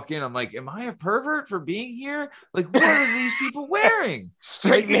I walk in, I'm like, am I a pervert for being here? Like, what are these people wearing?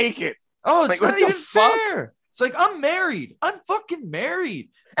 Straight naked. Oh, it's like, not what even the fuck? fair. It's like, I'm married. I'm fucking married.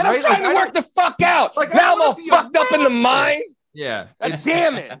 And I'm trying to work the fuck out. Like, now I'm all fucked up in the mind. Yeah.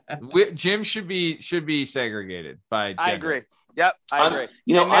 Damn it. Gym should be segregated by gender. I agree. Yep, I agree.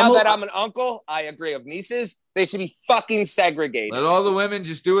 Now that I'm an uncle, I agree. Of nieces, they should be fucking segregated. Let all the women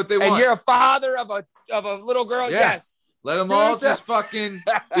just do what they want. And you're a father of a little girl. Yeah. Yes. Let them all just fucking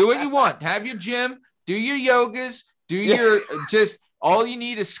do what you want. Have your gym. Do your yogas. Do your just. All you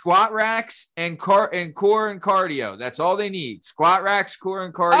need is squat racks and core and cardio. That's all they need. Squat racks, core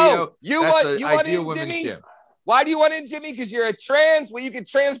and cardio. Oh, you want in, Jimmy? Gym. Why do you want in, Jimmy? Because you're a trans. Well, you can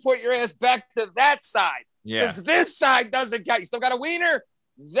transport your ass back to that side. Yeah. Because this side doesn't count. You still got a wiener?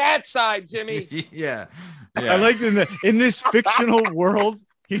 That side, Jimmy. Yeah. I like in this fictional world,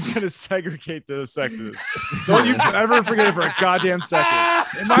 he's going to segregate the sexes. Don't you ever forget it for a goddamn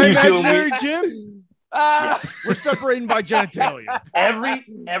second. In my imaginary gym, we're separating by genitalia.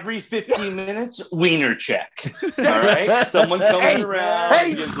 Every 15 minutes, wiener check. All right, someone comes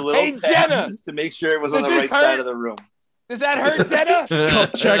around, gives a little Jenna, to make sure it was on the right side of the room. Does that hurt, Jenna?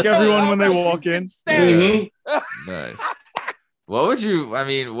 Check everyone when they walk in. Nice. What would you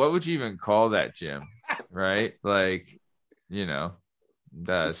even call that gym? Right, like,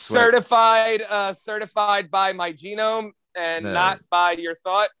 certified by my genome and not by your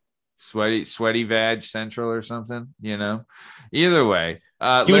thought. Sweaty Vag Central or something, Either way,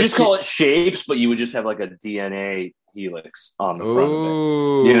 you would just call it shapes, but you would just have like a DNA helix on the front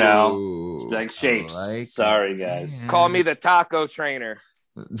of it. Just like shapes. Like sorry, guys. Yeah. Call me the taco trainer.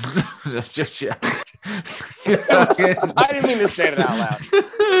 I didn't mean to say it out loud.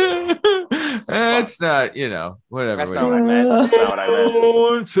 It's not, whatever. That's not what I meant. That's not what I meant.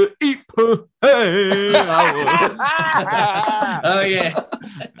 Want to eat. Oh yeah.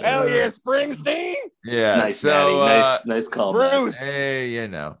 Hell yeah, Springsteen. Yeah. Nice, so nice call, Bruce. Hey,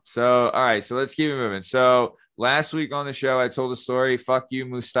 So all right, so let's keep it moving. So last week on the show, I told a story. Fuck you,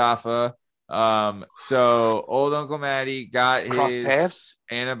 Mustafa. So old Uncle Matty got his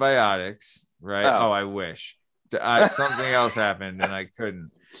antibiotics, right? Oh, I wish. Something else happened and I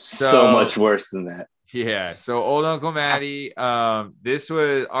couldn't. So much worse than that. Yeah. So old Uncle Matty, this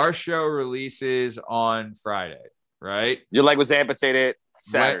was our show releases on Friday, right? Your leg was amputated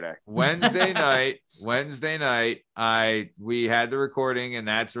Saturday. Wednesday night, we had the recording, and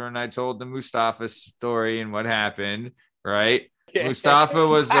that's when I told the Mustafa story and what happened, right? Mustafa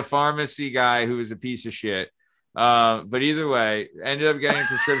was the pharmacy guy who was a piece of shit. But either way, ended up getting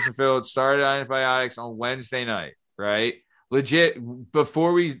prescription filled, started antibiotics on Wednesday night, right? Legit,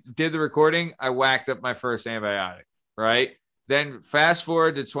 before we did the recording, I whacked up my first antibiotic, right? Then fast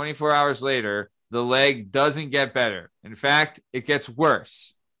forward to 24 hours later, the leg doesn't get better. In fact, it gets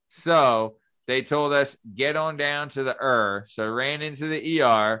worse. So they told us, get on down to the ER. So I ran into the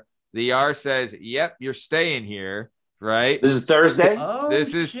ER. The ER says, yep, you're staying here. Right. This is Thursday.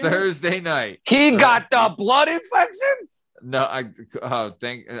 This is Thursday night. He got the blood infection. No,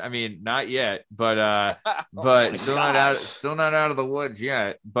 not yet, but still not out of the woods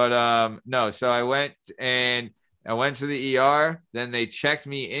yet. But no. So I went to the ER. Then they checked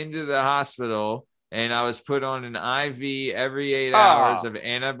me into the hospital. and I was put on an IV every 8 hours of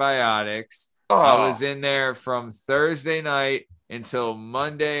antibiotics. I was in there from Thursday night until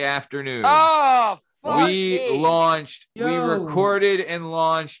Monday afternoon. We recorded and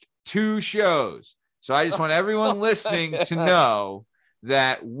launched 2 shows. So I just want everyone listening to know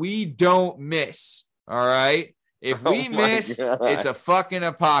that we don't miss. All right. If we miss, it's a fucking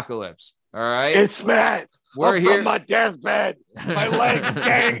apocalypse. All right. It's Matt. We're here from my deathbed. My legs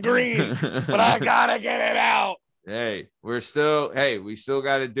gangrene, but I gotta get it out. Hey, we still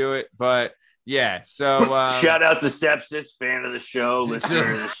got to do it. But yeah, so shout out to Sepsis, fan of the show,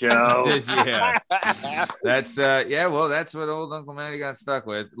 listener of the show. That's that's what old Uncle Matty got stuck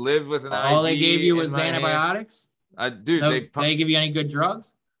with. Lived with an IV. All they gave you was antibiotics? Dude, they give you any good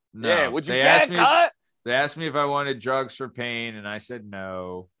drugs? No. Yeah, would you cut? They asked me if I wanted drugs for pain, and I said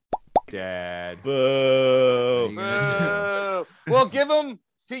no. Dad. Boo. Well, give them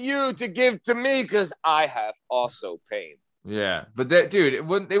to you to give to me because I have also pain. Yeah, but that dude, they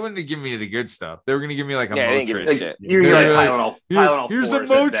wouldn't have given me the good stuff. They were gonna give me like a Motrin. Shit. You're like Tylenol. Here's a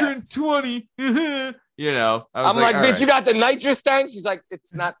Motrin 20. You know, I'm like, bitch, you got the nitrous tank? She's like,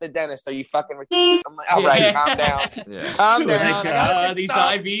 it's not the dentist. Are you fucking? I'm like, all right, calm down. Yeah. Calm down. These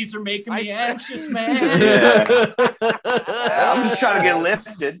IVs are making me anxious, man. Yeah. I'm just trying to get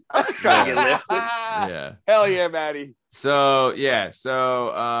lifted. Yeah. Hell yeah, Maddie. So a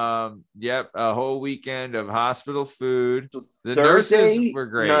whole weekend of hospital food. The Thursday nurses were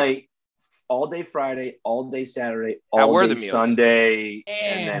great. Night, all day Friday, all day Saturday, all day Sunday,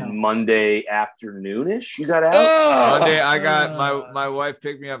 and then Monday afternoonish. You got out. Monday, I got my wife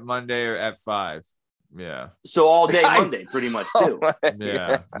picked me up Monday at 5. Yeah. So all day Monday, pretty much too.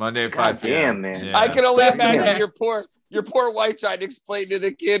 Yeah, Monday at 5 p.m. Damn, man. Yeah. I can only imagine your poor wife trying to explain to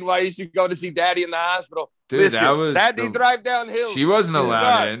the kid why you should go to see Daddy in the hospital. Dude, listen, Daddy drive downhill. She wasn't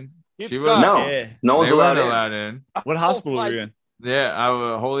allowed in. She was no one's allowed in. What hospital were you in? Yeah, I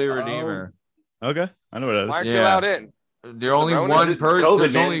was Holy Redeemer. Okay, I know what that is. Why aren't you allowed in? There's only one person.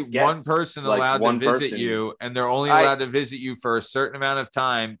 There's only one person allowed to visit person. you, and they're only allowed to visit you for a certain amount of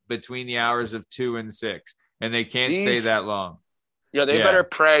time between the hours of 2 and 6, and they can't stay that long. Yeah, they better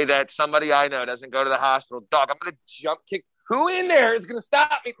pray that somebody I know doesn't go to the hospital. Dog, I'm gonna jump kick. Who in there is gonna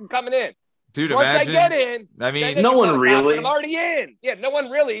stop me from coming in? Dude, once imagine. I get in, I mean, no one really. I'm already in. Yeah, no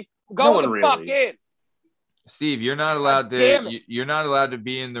one really. Go the fuck in. Steve, you're not allowed to. You're not allowed to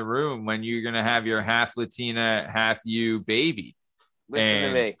be in the room when you're gonna have your half Latina, half you baby. Listen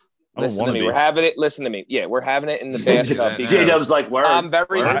to me. Listen to me. We're having it. Listen to me. Yeah, we're having it in the bathtub. J-Dub's like, word. I'm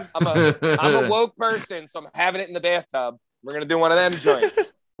a woke person, so I'm having it in the bathtub. We're gonna do one of them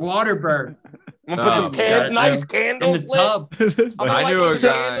joints. Water birth. I'm gonna put some nice candles in the tub. I knew a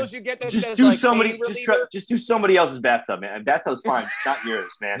guy. You get that just do somebody. Just do somebody else's bathtub, man. Bathtub's fine. It's not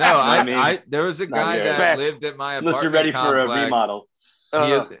yours, man. No, I there was a guy that lived at my apartment. Unless you're ready for a remodel.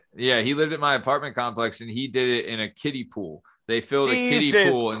 He lived at my apartment complex, and he did it in a kiddie pool. They filled a kiddie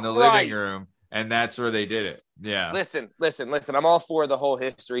pool in the living room, and that's where they did it. Yeah. Listen. I'm all for the whole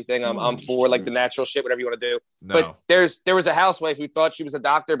history thing. I'm for like the natural shit, whatever you want to do. No. But there was a housewife who thought she was a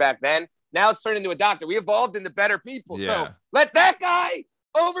doctor back then. Now it's turned into a doctor. We evolved into better people. Yeah. So let that guy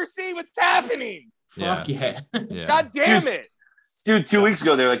oversee what's happening. Fuck yeah. God damn it. Dude, 2 weeks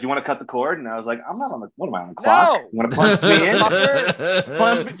ago, they were like, you want to cut the cord? And I was like, I'm not on the, what am I on the clock? No. You want to punch me in?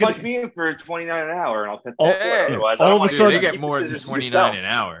 punch me in for $29 an hour and I'll cut the cord. Otherwise, all of a sudden, they get more than $29 an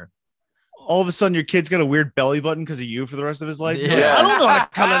hour. All of a sudden, your kid's got a weird belly button because of you for the rest of his life. Yeah. I don't know how to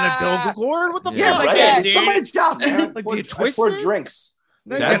cut an umbilical cord. What the fuck? Right? It's somebody's job, man. Like, do you twist pour it? drinks.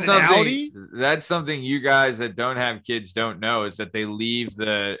 That's something you guys that don't have kids don't know is that they leave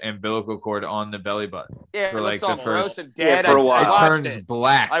the umbilical cord on the belly button. Yeah, for like the first for a while. It turns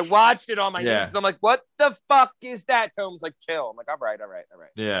black. I watched it on my knees. I'm like, what the fuck is that? Tom's like, chill. I'm like, all right.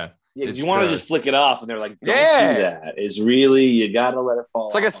 Yeah. Yeah, you want to just flick it off, and they're like, don't do that. It's really, you got to let it fall.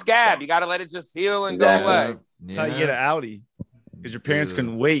 It's like a scab. You got to let it just heal and go away. That's how you get an Audi, because your parents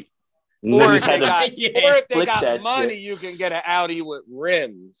couldn't wait. Or if they got money, you can get an Audi with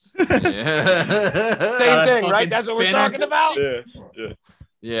rims. Same thing, right? That's what we're talking about.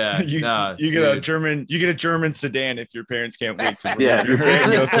 Yeah. You get a German sedan if your parents can't wait to. Like,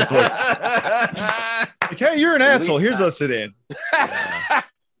 hey, you're an asshole. Here's a sedan.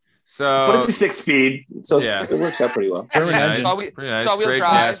 So, but it's a 6-speed, so it works out pretty well. German engine, pretty nice. Great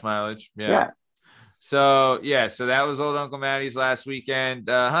gas mileage. Yeah. So that was old Uncle Matty's last weekend.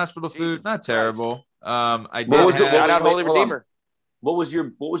 Hospital food, not terrible. I did shout out Holy Redeemer. What was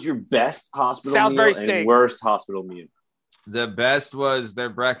your best hospital Salisbury meal steak. And worst hospital meal? The best was their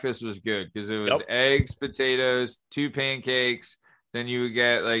breakfast was good because it was eggs, potatoes, 2 pancakes, then you would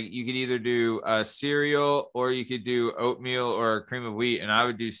get like you could either do cereal or you could do oatmeal or cream of wheat, and I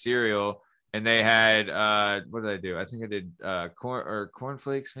would do cereal. And they had what did I do? I think I did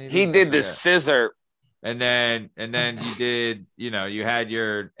cornflakes maybe. He did the scissor. And then you did, you had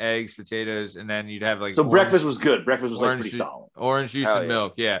your eggs, potatoes, and then you'd have like breakfast was good. Breakfast was like pretty solid. Orange juice and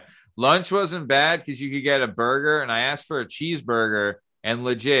milk, yeah. Lunch wasn't bad because you could get a burger, and I asked for a cheeseburger, and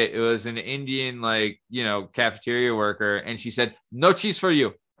legit, it was an Indian cafeteria worker, and she said, "No cheese for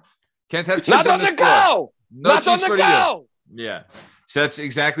you. Can't have cheese Not on the go. Not on the go." Yeah. So that's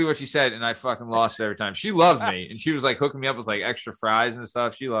exactly what she said, and I fucking lost it every time. She loved me, and she was like hooking me up with like extra fries and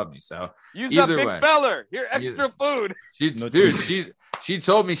stuff. She loved me. So use up, big feller. Here, extra food. She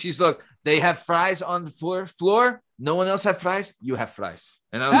told me, look, they have fries on the floor. No one else have fries. You have fries,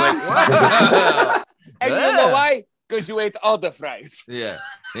 and I was like, what? And you know why? Because you ate all the fries. Yeah,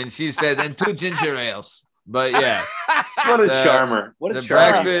 and she said, and 2 ginger ales. But yeah, what a charmer! What a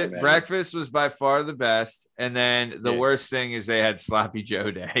charmer! Breakfast was by far the best, and then the worst thing is they had Sloppy Joe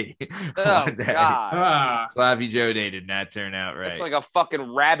Day. Oh God! Sloppy Joe Day did not turn out right. It's like a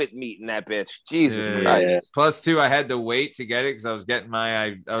fucking rabbit meat in that bitch. Jesus Christ! Plus 2, I had to wait to get it because I was getting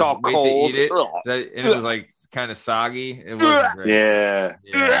it's all cold. To eat it, and it was like kind of soggy. It wasn't great.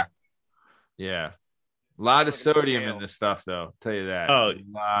 Yeah. A lot of sodium in this stuff, though. I'll tell you that. Oh, a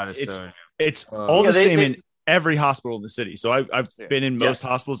lot of sodium. It's all the same in every hospital in the city. So I've been in most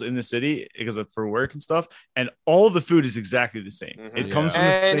hospitals in the city because for work and stuff, and all the food is exactly the same. Mm-hmm. It comes from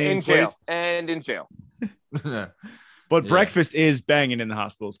the same place. And in jail. But breakfast is banging in the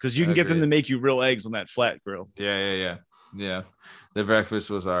hospitals because you can get them to make you real eggs on that flat grill. Yeah. The breakfast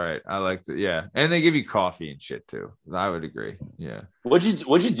was all right. I liked it. Yeah. And they give you coffee and shit too. I would agree. Yeah.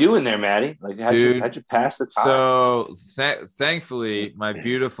 What'd you do in there, Maddie? Like how'd you pass the time? So thankfully my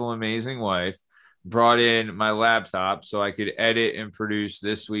beautiful, amazing wife brought in my laptop so I could edit and produce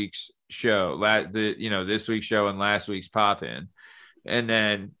this week's show, this week's show and last week's pop in. And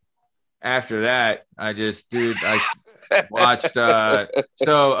then after that, I watched,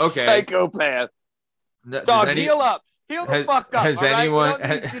 Psychopath. Dog, heal up. Heal the fuck up. Has anyone? We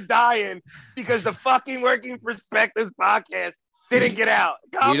don't need you dying because the fucking Working Perspectives podcast didn't get out.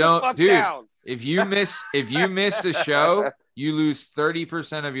 Calm the fuck down. If you miss the show, you lose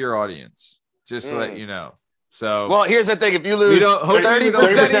 30% of your audience. Just to let you know. So, well, here's the thing: if you lose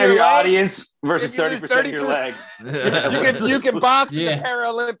 30% of your audience versus 30% of your leg, you can box in the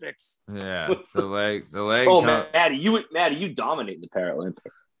Paralympics. Yeah, the leg. Oh, Maddie, you dominate the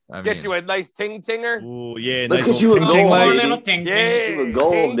Paralympics. Get you a nice ting-tinger. Oh yeah, let's nice get you a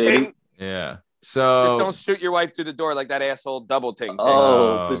gold, baby. Yeah. So just don't shoot your wife through the door like that asshole double ting.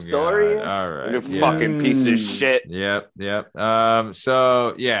 Oh, Pistorius. All right. You fucking piece of shit. Yep. I'm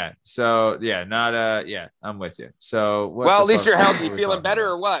with you. So at least you're healthy. Feeling better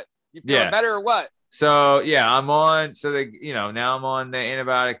or what? You feeling better or what? So I'm on. So now I'm on the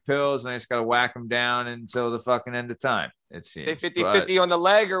antibiotic pills, and I just gotta whack them down until the fucking end of time. It seems. They 50-50 on the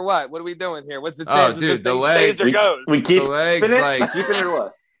leg or what? What are we doing here? What's the chance? The leg stays or goes? We keep the legs keeping it or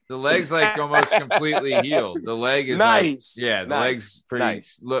what? The leg's like almost completely healed. The leg is nice. Leg's pretty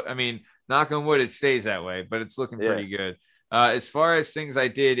nice. Look, I mean, knock on wood, it stays that way, but it's looking pretty good. As far as things I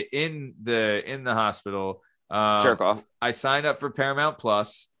did in the hospital, jerk off. I signed up for Paramount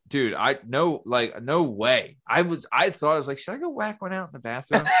Plus. Dude, no way. I was like, should I go whack one out in the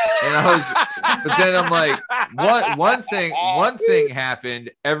bathroom? But then I'm like, one thing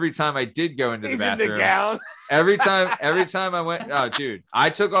happened every time I did go into the bathroom. In the gown. Every time I went, oh dude, I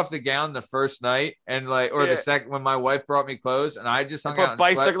took off the gown the first night and the second when my wife brought me clothes and I just hung out in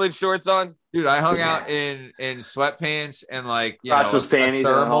bicycling shorts on. Dude, I hung out in sweatpants and panties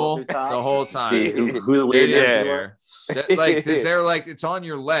thermal the whole time. See, who the weird there. They're like it's on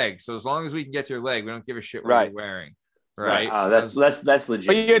your leg, so as long as we can get to your leg, we don't give a shit what you're wearing. Right. Oh, that's legit.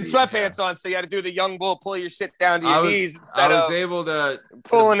 But you had sweatpants on, so you had to do the young bull, pull your shit down to your knees instead of able to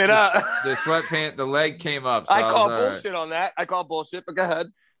pulling it up. The sweatpant, the leg came up. So I call bullshit on that. I call bullshit, but go ahead.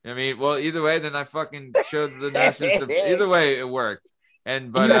 I mean, well, either way, then I fucking showed the nurses. Either way, it worked. But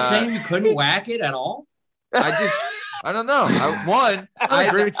you were saying you couldn't whack it at all? I don't know.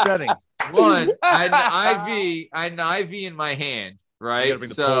 Great setting. I had an IV in my hand, right? You gotta bring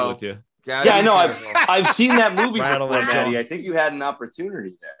the pole with you. Yeah, I know. I've seen that movie before, Maddie. I think you had an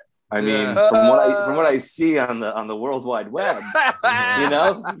opportunity there. I mean, from what I see on the World Wide Web, you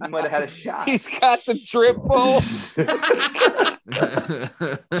might have had a shot. He's got the triple.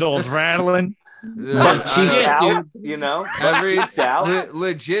 Soul's rattling. Cheeks out,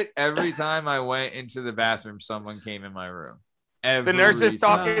 legit. Every time I went into the bathroom, someone came in my room. The nurses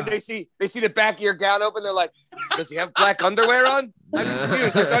talking. They see the back of your gown open. They're like, "Does he have black underwear on?" I'm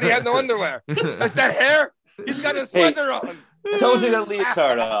confused. I thought he had no underwear. Is that hair? He's got a sweater on. Toes in the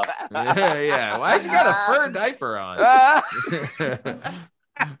leotard off. Yeah. Why has he got a fur diaper on?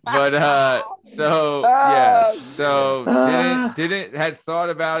 But so didn't had thought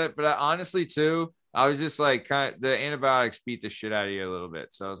about it, but honestly too, I was just like, the antibiotics beat the shit out of you a little bit,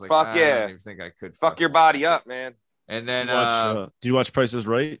 so I was like, fuck yeah, I don't even think I could fuck your body up, man. And then did you watch Price is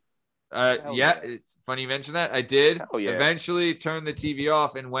Right? Yeah, it's funny you mentioned that. I did. Yeah. Eventually turned the TV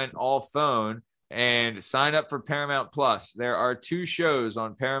off and went all phone and signed up for Paramount Plus. There are 2 shows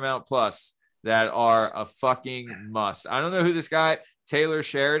on Paramount Plus that are a fucking must. I don't know who this guy Taylor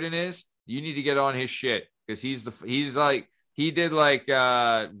Sheridan is. You need to get on his shit because he did like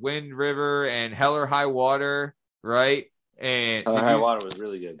Wind River and Hell or High Water, right? And Hell or High Water was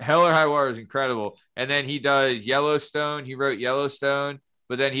really good. Hell or High Water is incredible. And then he does Yellowstone. He wrote Yellowstone,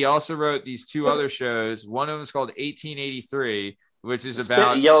 but then he also wrote these 2 other shows. One of them is called 1883, which is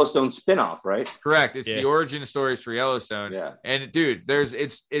about Yellowstone spinoff, right? Correct. It's the origin stories for Yellowstone. Yeah. And dude,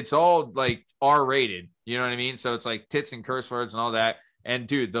 it's all like R-rated. You know what I mean? So it's like tits and curse words and all that. And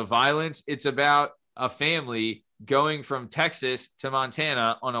dude, the violence, it's about a family going from Texas to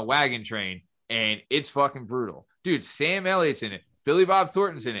Montana on a wagon train, and it's fucking brutal. Dude, Sam Elliott's in it. Billy Bob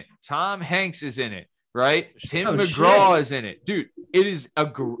Thornton's in it. Tom Hanks is in it, right? Tim McGraw is in it. Dude, it is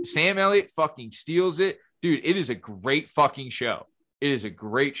Sam Elliott fucking steals it. Dude, it is a great fucking show. It is a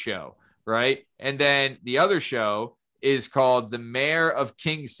great show, right? And then the other show is called The Mayor of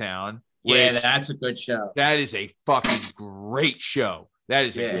Kingstown. Yeah, that's a good show. That is a fucking great show. That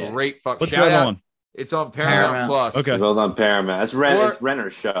is a great fucking What's that on? It's on Paramount Plus. Okay. Well done, Paramount. It's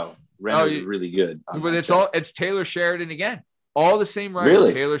Renner's show. Renner's really good. But it's Taylor Sheridan again. All the same writer.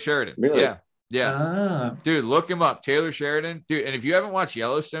 Really? Taylor Sheridan. Really? Yeah. Dude, look him up. Taylor Sheridan. Dude, and if you haven't watched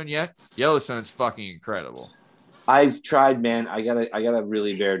Yellowstone yet, Yellowstone's fucking incredible. I've tried, man. I gotta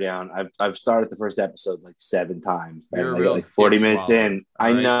really bear down. I've started the first episode like 7 times. You're I got like 40 minutes in.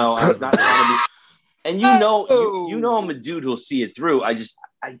 I know. I'm not trying to be. And you know, I'm a dude who'll see it through. I just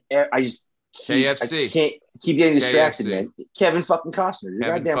KFC. I can't keep getting distracted, KFC. man. Kevin fucking Costner. You're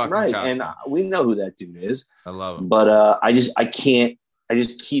goddamn right. Costner. And we know who that dude is. I love him. But I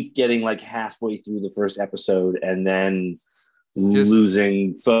just keep getting like halfway through the first episode and then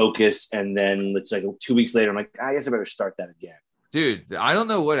losing focus. And then it's like 2 weeks later, I'm like, I guess I better start that again. Dude, I don't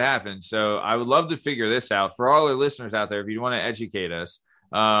know what happened. So I would love to figure this out. For all our listeners out there, if you want to educate us,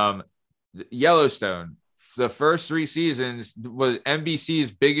 Yellowstone, the first 3 seasons was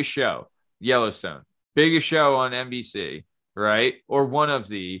NBC's biggest show. Yellowstone, biggest show on NBC, right? Or one of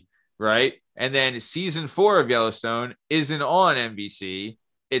the, right? And then season 4 of Yellowstone isn't on NBC.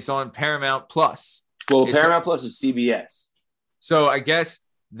 It's on Paramount Plus. Well, Paramount Plus is CBS. So I guess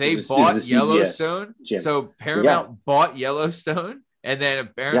they bought Yellowstone. So Paramount bought Yellowstone, and then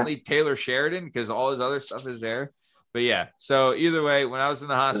apparently Taylor Sheridan, because all his other stuff is there. But yeah, so either way, when I was in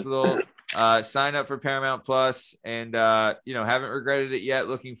the hospital, signed up for Paramount Plus, and haven't regretted it yet.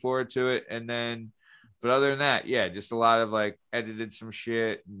 Looking forward to it. And then, but other than that, yeah, just a lot of like edited some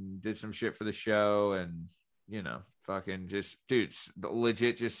shit and did some shit for the show, and fucking just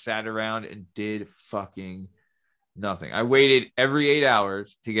legit just sat around and did fucking nothing. I waited every 8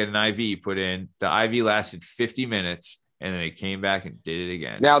 hours to get an IV put in. The IV lasted 50 minutes, and then it came back and did it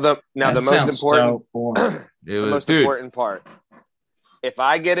again. Now the most important important part. If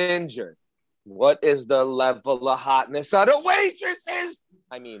I get injured, what is the level of hotness of the waitresses?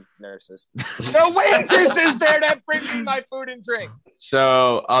 I mean, nurses. The waitresses there that bring me my food and drink.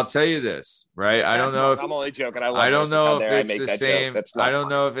 So I'll tell you this, right? I don't know. I'm only joking. I don't know if it's the same. I don't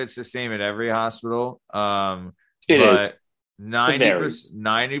know if it's the same at every hospital. It but is.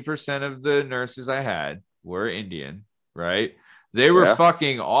 90% of the nurses I had were Indian, right? They were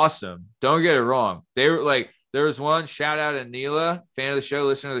fucking awesome. Don't get it wrong. They were like, there was one, shout out to Neela, fan of the show,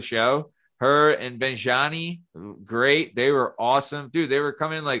 listener to the show. Her and Benjani, great. They were awesome. Dude, they were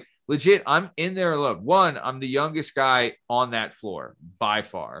coming like legit. I'm in there alone. One, I'm the youngest guy on that floor by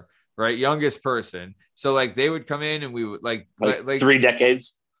far, right? Youngest person. So like they would come in and we would like 3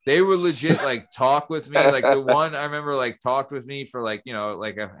 decades. They would legit like talk with me. Like the one I remember like talked with me for like,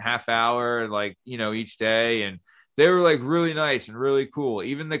 like a half hour, like, each day. And they were like really nice and really cool.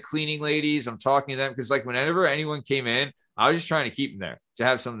 Even the cleaning ladies, I'm talking to them because like whenever anyone came in, I was just trying to keep them there to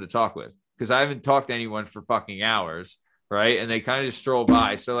have someone to talk with because I haven't talked to anyone for fucking hours, right? And they kind of just stroll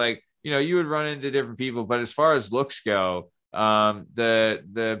by. So like, you would run into different people, but as far as looks go,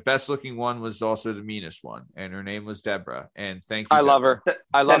 the best looking one was also the meanest one, and her name was Deborah. And thank you. I love her.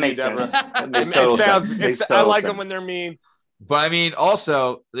 I love you, Deborah. I like them when they're mean. But I mean,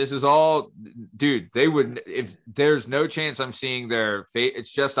 also, this is all, dude. They would, if there's no chance I'm seeing their face, it's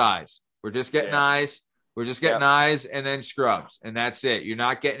just eyes. We're just getting eyes. We're just getting eyes and then scrubs, and that's it. You're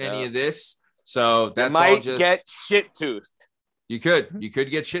not getting any of this. So that's might all just get shit toothed. You could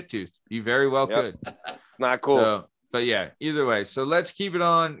get shit toothed. You very well could. Not cool. So, but yeah, either way. So let's keep it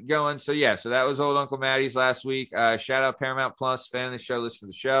on going. So yeah, so that was old Uncle Maddie's last week. Shout out Paramount Plus, fan of the show, list for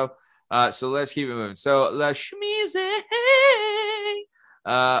the show. So let's keep it moving. So La Schmeezy.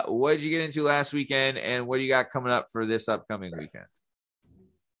 What did you get into last weekend, and what do you got coming up for this upcoming weekend?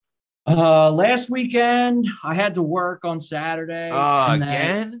 Last weekend I had to work on Saturday.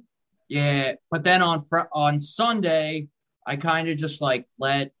 Again? Yeah, but then on Sunday I kind of just like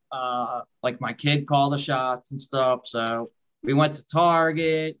let like my kid call the shots and stuff. So we went to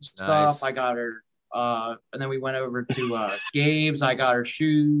Target and stuff. Nice. I got her and then we went over to Gabe's. I got her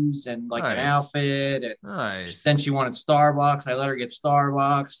shoes and like an outfit, and then she wanted Starbucks. I let her get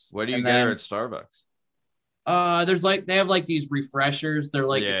Starbucks. What do you get her at Starbucks? There's like, they have like these refreshers. They're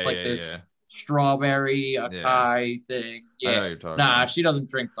like, it's like this strawberry acai thing. Yeah. She doesn't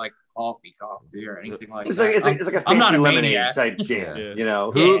drink like coffee or anything like it's that. Like, it's like a fancy lemonade type jam, you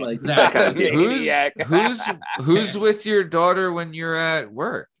know? Exactly. Who's with your daughter when you're at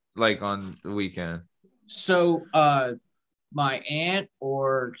work, like on the weekend? So, my aunt,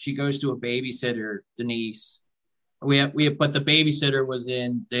 or she goes to a babysitter, Denise. But the babysitter was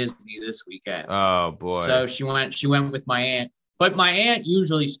in Disney this weekend. Oh boy! So she went with my aunt. But my aunt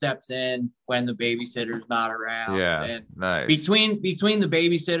usually steps in when the babysitter's not around. Yeah, and nice. Between the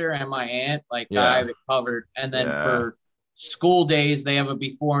babysitter and my aunt, I have it covered. And then for school days, they have a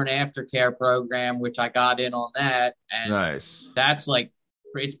before and after care program, which I got in on that. And that's like,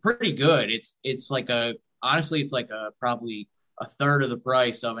 it's pretty good. It's like honestly, it's like probably a third of the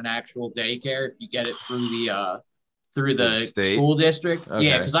price of an actual daycare if you get it through the school district. Okay.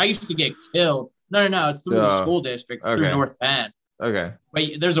 Yeah, because I used to get killed. No, it's through the school district. It's through North Penn. Okay. But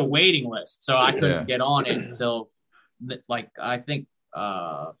there's a waiting list, so I couldn't get on it until I think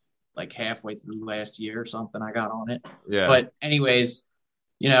like halfway through last year or something I got on it. Yeah. But anyways,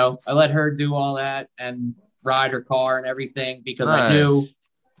 I let her do all that and ride her car and everything because I knew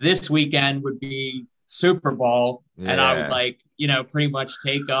this weekend would be Super Bowl and I would pretty much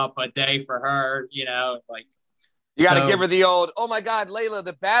take up a day for her, like. You got to give her the old, oh, my God, Layla,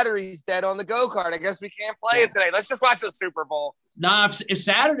 the battery's dead on the go-kart. I guess we can't play it today. Let's just watch the Super Bowl. Nah, if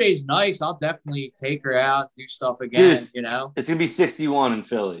Saturday's nice, I'll definitely take her out and do stuff again, It's going to be 61 in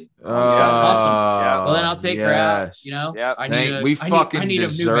Philly. Awesome. Yeah. Well, then I'll take her out, Yep. I need a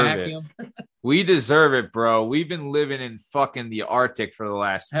new vacuum. We deserve it, bro. We've been living in fucking the Arctic for the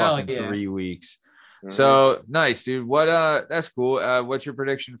last 3 weeks. Mm-hmm. So, nice, dude. That's cool. What's your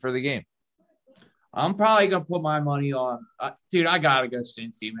prediction for the game? I'm probably gonna put my money on, dude. I gotta go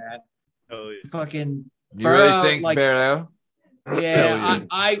Cincy, man. Oh yeah. Fucking. You really think Barrow? Yeah,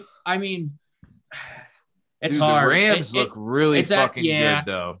 I mean, it's hard. The Rams look really fucking good,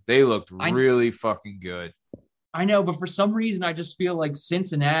 though. They looked really fucking good. I know, but for some reason, I just feel like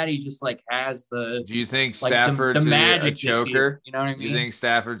Cincinnati just like has the. Do you think Stafford's the magic a choker? You know what I mean? You think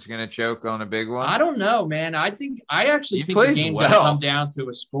Stafford's gonna choke on a big one? I don't know, man. I actually think the game's gonna come down to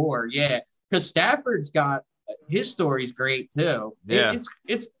a score. Yeah. Because Stafford's got his story's great too. Yeah,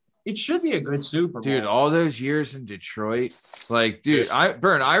 it should be a good Super Bowl. Dude, all those years in Detroit, like, dude,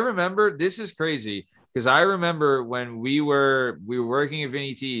 I remember, this is crazy because I remember when we were working at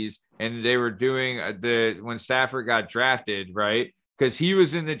Vinny T's and they were doing when Stafford got drafted, right? Because he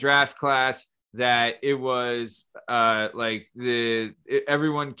was in the draft class that it was everyone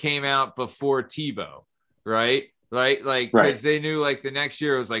came out before Tebow, right? Right, because they knew the next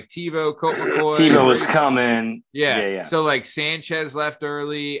year it was Tebow, Colt McCoy. Tebow was coming. Yeah. So Sanchez left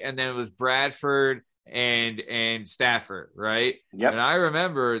early, and then it was Bradford and Stafford, right? Yep. And I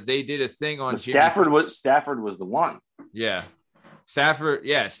remember they did a thing on Stafford was the one. Yeah, Stafford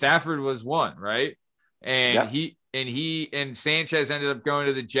was one, right? And he and Sanchez ended up going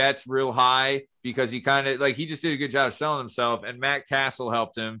to the Jets real high because he kind of he just did a good job of selling himself, and Matt Castle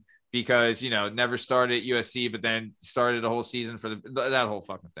helped him. Because, never started at USC, but then started a whole season for that whole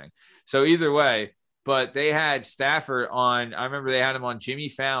fucking thing. So either way, but they had Stafford on, I remember they had him on Jimmy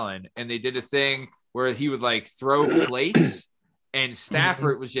Fallon, and they did a thing where he would throw plates, and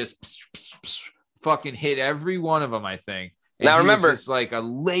Stafford was just fucking hit every one of them, I think. And now remember, it's like a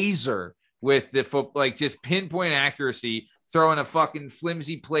laser with the just pinpoint accuracy, throwing a fucking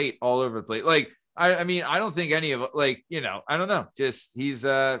flimsy plate all over the plate. I mean, I don't think any of I don't know. Just he's,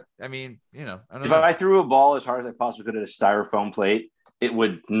 I don't know. If I threw a ball as hard as I possibly could at a styrofoam plate, it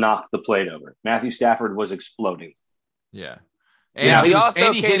would knock the plate over. Matthew Stafford was exploding. Yeah. And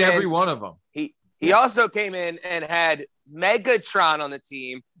he hit every one of them. He also came in and had Megatron on the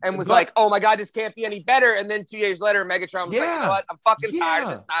team and was like, oh my God, this can't be any better. And then 2 years later, Megatron was like, you know what? I'm fucking tired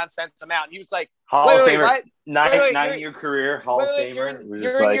of this nonsense. I'm out. And he was like, Hall of Famer, 9-year career, Hall of Famer.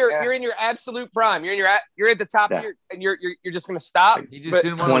 You're in your absolute prime. You're at the top of and you're just gonna stop. He just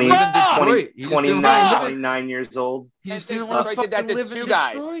didn't want to live in Detroit. 29 years old. He just didn't want to fucking live in Detroit.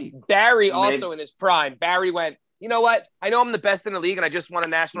 Guys. Barry also in his prime. Barry went, you know what? I know I'm the best in the league and I just won a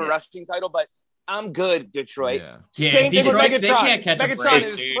national rushing title, but I'm good, Detroit. Same thing with Megatron. They can't catch Megatron in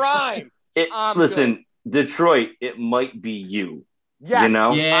his prime. Listen, Detroit, it might be you. Yes. You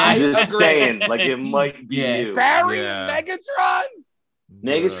know? Yeah. I'm just saying, like, it might be you. Barry Megatron?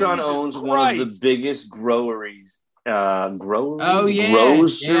 Megatron owns one of the biggest groceries.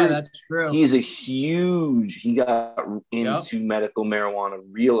 Grocers. Yeah, that's true. He got into medical marijuana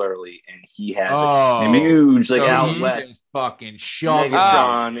real early, and he has a huge out west. Fucking Sean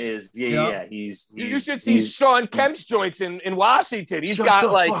Megatron is he's you should see Sean Kemp's joints in Washington. He's he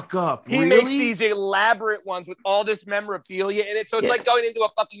makes these elaborate ones with all this memorabilia in it. So it's like going into a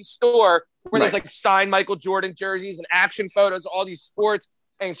fucking store where there's like signed Michael Jordan jerseys and action photos, all these sports,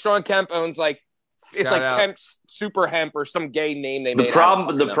 and Sean Kemp owns Kemp's Super Hemp or some gay name they made. The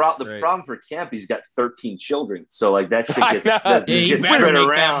problem for Kemp, he's got 13 children, so like that shit gets spread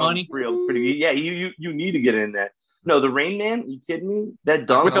around pretty. Yeah, you need to get in that. No, the Rain Man, you kidding me? That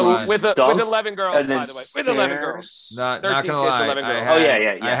dunk with 11 girls, by the way. With 11 girls. Not gonna lie. 11 girls.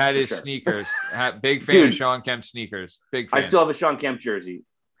 I had his sneakers. Big fan of Sean Kemp sneakers. Big fan. I still have a Sean Kemp jersey.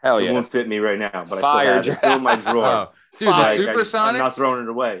 Hell yeah. It won't fit me right now, but I still have it. It's in my drawer. Dude, the Supersonics? I'm not throwing it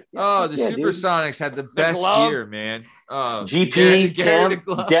away. Oh, the Supersonics had the best gear, man. GP, Kemp,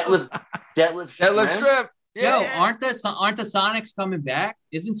 Detlef Schrempf. Yo, aren't the Sonics coming back?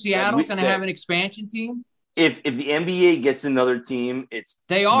 Isn't Seattle going to have an expansion team? If the NBA gets another team,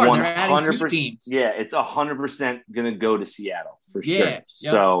 they're adding 2 teams. Yeah, it's 100% going to go to Seattle for sure. Yeah,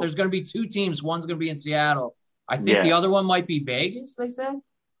 so there's going to be 2 teams. One's going to be in Seattle. I think the other one might be Vegas. They said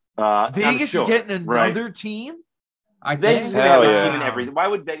Vegas is getting another team. I think Vegas have a team in every. Why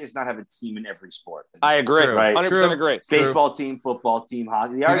would Vegas not have a team in every sport? I agree. Right? 100% agree. Baseball team, football team,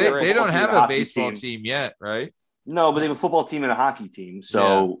 hockey. They don't have a baseball team yet, right? No, but they have a football team and a hockey team.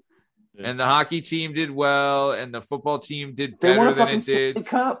 So. Yeah. And the hockey team did well, and the football team did better than it did. Stanley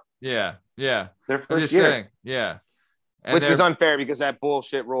Cup. Yeah. Their first year. Saying, yeah. And which is unfair because that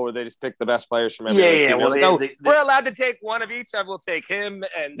bullshit rule where they just pick the best players from every team. Well, we're allowed to take one of each. We'll take him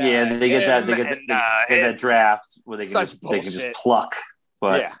and they get that draft where they can just pluck.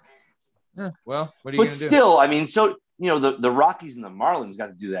 But well, what are you going to do? But still, I mean, so the Rockies and the Marlins got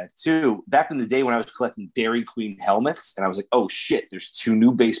to do that too. Back in the day when I was collecting Dairy Queen helmets, and I was like, oh shit, there's 2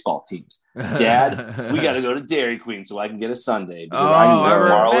 new baseball teams. Dad, we got to go to Dairy Queen so I can get a sundae because I need a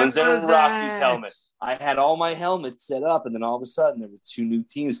Marlins and Rockies helmet. I had all my helmets set up, and then all of a sudden there were 2 new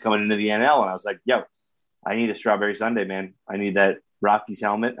teams coming into the NL, and I was like, yo, I need a strawberry sundae, man. I need that Rockies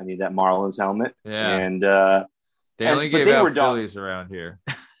helmet. I need that Marlins helmet. Yeah. And they only gave out Phillies around here.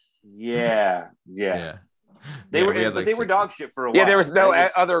 Yeah. They were dog shit for a while. Yeah, there was no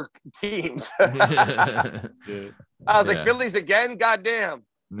other teams. I was like, Phillies again? Goddamn.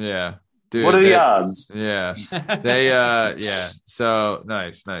 Yeah. Dude, what are the odds? Yeah. They So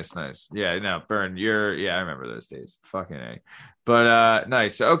nice. Yeah, no, Burn, I remember those days. Fucking A. But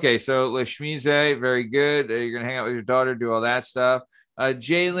nice. Okay, so Lashmize, very good. You're gonna hang out with your daughter, do all that stuff.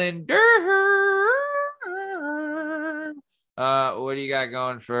 Jalen what do you got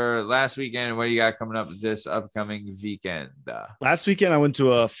going for last weekend, and what do you got coming up this upcoming weekend? Last weekend I went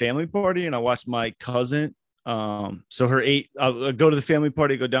to a family party and I watched my cousin. So I'll go to the family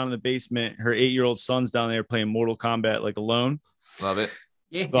party, go down in the basement. Her 8-year-old son's down there playing Mortal Kombat like alone. Love it.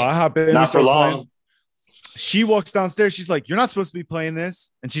 Yeah. So I hop in. Not for long. Playing. She walks downstairs. She's like, "You're not supposed to be playing this."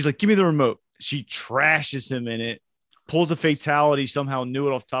 And she's like, "Give me the remote." She trashes him in it, pulls a fatality, somehow knew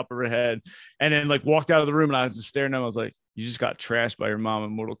it off the top of her head, and then like walked out of the room. And I was just staring at him. I was like, "You just got trashed by your mom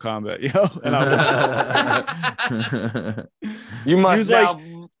in Mortal Kombat, yo." And I was you must now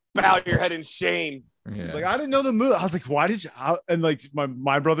bow your head in shame. Yeah. He's like, I didn't know the move. I was like, why did you? And like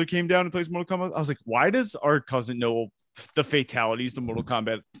my brother came down and plays Mortal Kombat. I was like, why does our cousin know the fatalities to Mortal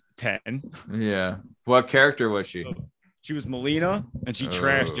Kombat 10? Yeah. What character was she? She was Melina, and she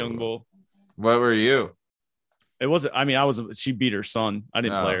trashed Young Bull. What were you? It wasn't. I mean, she beat her son. I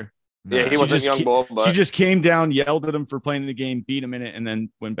didn't play her. Yeah, he wasn't Young Bull. But she just came down, yelled at him for playing the game, beat him in it, and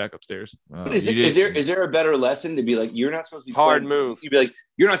then went back upstairs. But is there a better lesson to be like, you're not supposed to be hard playing, move? You'd be like,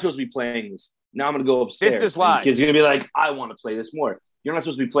 you're not supposed to be playing this. Now I'm going to go upstairs. This is why. The kid's going to be like, I want to play this more. you're not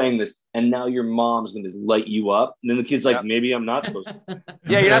supposed to be playing this, and now your mom's going to light you up. And then the kid's like, maybe I'm not supposed to.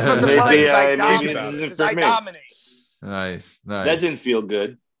 Yeah, you're not supposed to play. Maybe this isn't for me. Nice. That didn't feel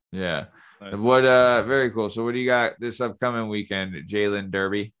good. Yeah. Nice. What? Very cool. So what do you got this upcoming weekend, Jalen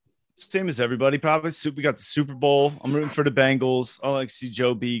Derby? Same as everybody, probably. We got the Super Bowl. I'm rooting for the Bengals. I like to see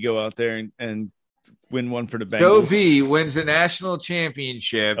Joe B go out there and win one for the Bengals. Joe B wins a national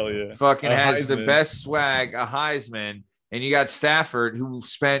championship. Hell yeah. Fucking has the best swag, a Heisman. And you got Stafford, who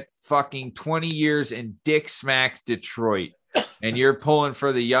spent fucking 20 years in Dick Smacks Detroit. And you're pulling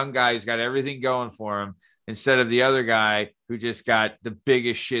for the young guy who's got everything going for him instead of the other guy who just got the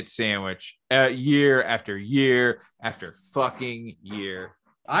biggest shit sandwich year after year after fucking year.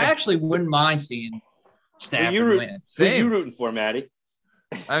 I actually wouldn't mind seeing Stafford win. Who are you rooting for, Maddie?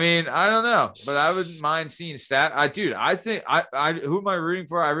 I mean, I don't know, but I wouldn't mind seeing Dude, I think who am I rooting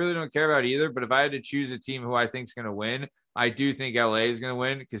for? I really don't care about either. But if I had to choose a team who I think is going to win, I do think LA is going to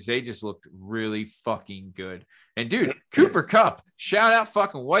win because they just looked really fucking good. And dude, Cooper Kupp, shout out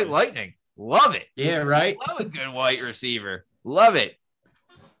fucking White Lightning. Love it. Yeah, right. Love a good white receiver. Love it.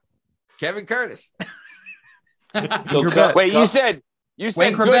 Kevin Curtis. Wait, you said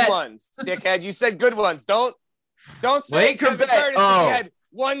good ones, dickhead. You said good ones. Don't say Kevin Curtis had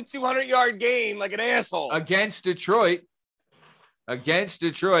 1 200-yard game like an asshole against Detroit. Guy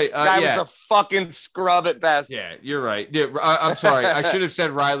was a fucking scrub at best. Yeah, you're right. Yeah, I'm sorry. I should have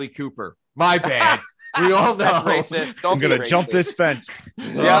said Riley Cooper. My bad. We all know. That's racist. I'm going to jump this fence.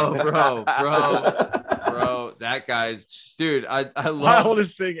 Bro, that guy's dude. I love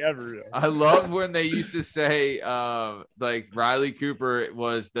wildest thing ever. I love when they used to say like Riley Cooper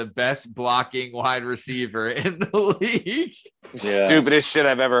was the best blocking wide receiver in the league. Yeah. Stupidest shit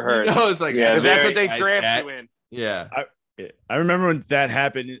I've ever heard. No, it's like because that's what they draft you in. Yeah. I remember when that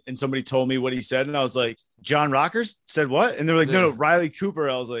happened and somebody told me what he said, and I was like, John Rockers said what? And they were like, no, Riley Cooper.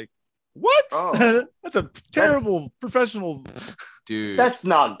 I was like, what? Oh, that's a terrible professional. Dude. That's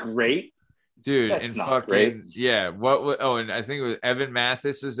not great. Dude, that's and not fucking great. Yeah. And I think it was Evan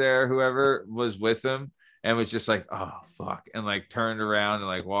Mathis was there, whoever was with him, and was just like, oh fuck, and like turned around and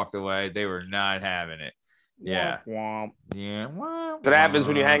like walked away. They were not having it. Yeah. Womp. Yeah. That's what happens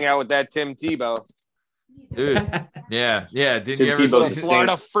when you hang out with that Tim Tebow. Dude. Yeah. Didn't Tim you ever Tebow's see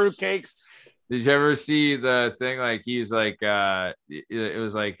Florida fruitcakes? Did you ever see the thing like he's like it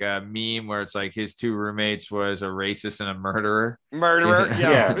was like a meme where it's like his two roommates was a racist and a murderer?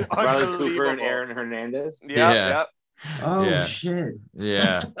 Yeah. Riley Cooper and Aaron Hernandez. Yep. Oh shit.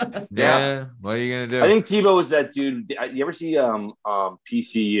 Yeah. Yeah. What are you gonna do? I think Tebow was that dude. You ever see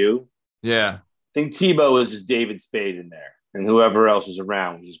PCU? Yeah. I think Tebow was just David Spade in there. And whoever else was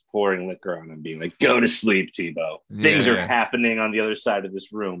around was just pouring liquor on him, being like, go to sleep, Tebow. Things are happening on the other side of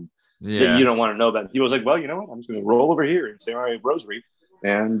this room that you don't want to know about. Tebow's like, well, you know what? I'm just going to roll over here and say, all right, rosary,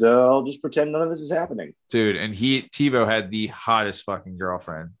 and I'll just pretend none of this is happening. Dude, and Tebow had the hottest fucking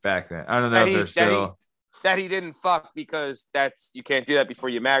girlfriend back then. I don't know if they're still... That he didn't fuck because you can't do that before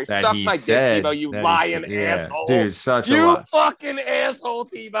you marry. Suck my dick, Tebow, you lying asshole. Dude, you fucking asshole,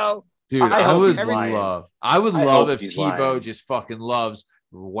 Tebow. Dude, I would love if Tebow just fucking loves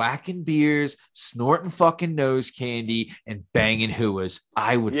whacking beers, snorting fucking nose candy, and banging hooas.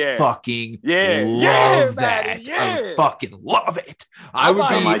 I would fucking love that. I would fucking love it. I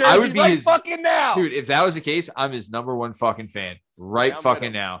would be his fucking now. Dude, if that was the case, I'm his number one fucking fan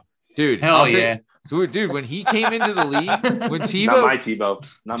fucking now. Dude, hell yeah. Dude, when he came into the league, when Tebow,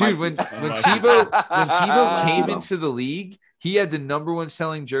 not my Tebow, when Tebow came into the league, he had the number one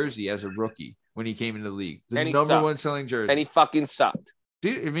selling jersey as a rookie when he came into the league. The number one selling jersey, and he fucking sucked.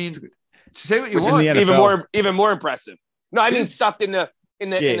 Dude, I mean, say what you want. Even more impressive. No, I mean sucked in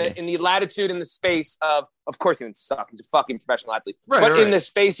the latitude and the space of course he didn't suck. He's a fucking professional athlete, in the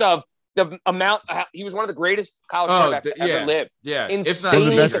space of the amount he was one of the greatest college quarterbacks to ever live. Yeah, insane.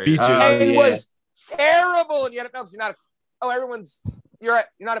 The best speeches, and he was terrible in the NFL because you're not. Oh, you're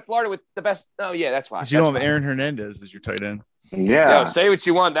not at Florida with the best. Oh yeah, that's why. You don't have Aaron Hernandez as your tight end. Yeah, say what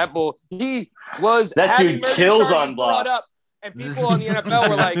you want. That bull. He was that dude kills on blocks. And people on the NFL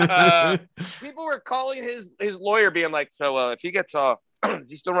were like, people were calling his lawyer, being like, so if he gets off, does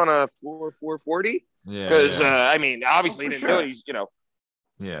he still run a 4.40? Yeah, because I mean, obviously he didn't do it. He's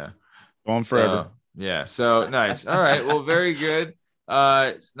going forever. Yeah, so nice. All right, well, very good.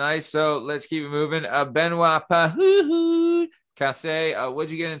 Nice. So let's keep it moving. Benoit Casse,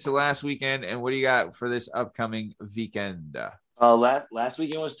 what'd you get into last weekend, and what do you got for this upcoming weekend? Last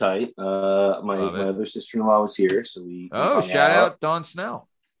weekend was tight. My other sister-in-law was here, so we. Shout out Dawn Snell.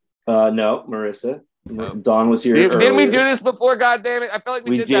 No, Marissa. Dawn was here. Didn't we do this before? God damn it! I feel like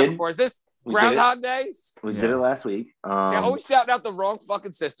we did that before. Is this Groundhog Day. We did it last week. Always shouting out the wrong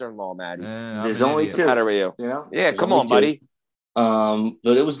fucking sister-in-law, Maddie. There's only two. How are you? You know? Yeah, come on, buddy.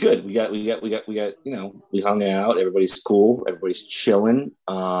 But it was good. We got. You know, we hung out. Everybody's cool. Everybody's chilling.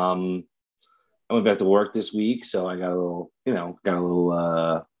 I went back to work this week, so I got a little.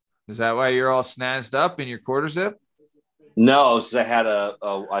 Is that why you're all snazzed up in your quarter zip? No, because I had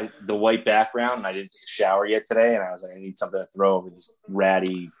the white background, and I didn't shower yet today, and I was like, I need something to throw over this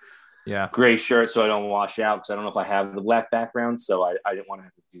ratty, gray shirt, so I don't wash out. Because I don't know if I have the black background, so I didn't want to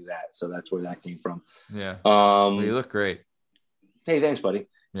have to do that. So that's where that came from. Yeah. Well, you look great. Hey, thanks, buddy.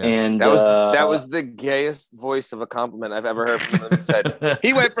 Yeah. And that was the gayest voice of a compliment I've ever heard from him. Said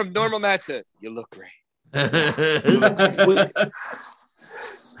he went from normal Matt to "You look great."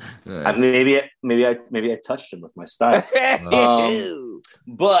 Maybe I touched him with my style.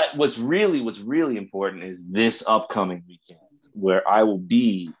 But what's really important is this upcoming weekend, where I will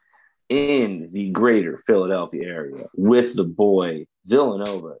be in the greater Philadelphia area with the boy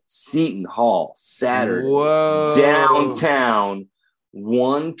Villanova, Seton Hall, Saturday, downtown,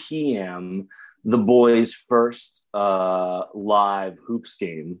 1 p.m. The boys' first live hoops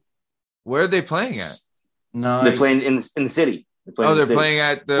game. Where are they playing at? No, they're playing in the city. They're playing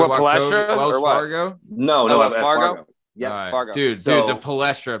at the Wells Fargo? No, Wells Fargo. Yeah, right. Fargo. Dude, the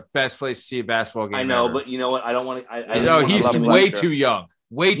Palestra, best place to see a basketball game. I know, ever. but you know what? I don't want to. No, he's way too young.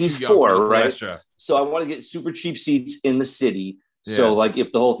 He's too young 4, right? Palestra. So I want to get super cheap seats in the city. Yeah. So, like,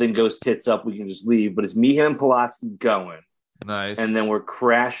 if the whole thing goes tits up, we can just leave. But it's me, him, and Pulaski going. Nice. And then we're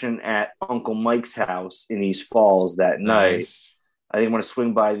crashing at Uncle Mike's house in East Falls that night. I think I'm going to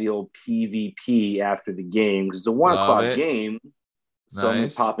swing by the old PvP after the game because it's a 1 o'clock game. So I'm going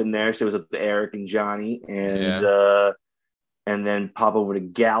to pop in there. So it was up to Eric and Johnny. And then pop over to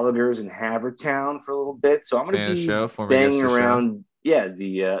Gallagher's in Havertown for a little bit. So I'm going to be banging around,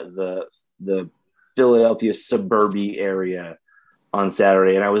 the Philadelphia suburban area on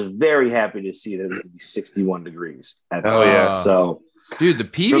Saturday. And I was very happy to see that it was going to be 61 degrees. So, dude, the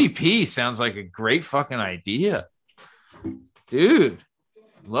PvP sounds like a great fucking idea. Dude,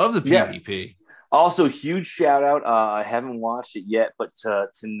 love the PvP. Yeah. Also, huge shout out. I haven't watched it yet, but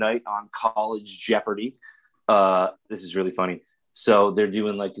tonight on College Jeopardy. This is really funny. So they're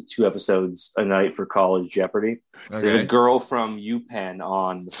doing like the 2 episodes a night for College Jeopardy. Okay. There's a girl from UPenn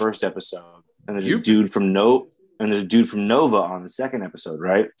on the first episode, and there's a dude from Nova on the second episode,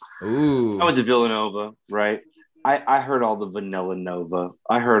 right? Ooh. I went to Villanova, right? I heard all the Vanilla Nova.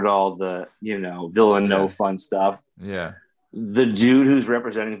 I heard all the, Villanova fun stuff. Yeah. The dude who's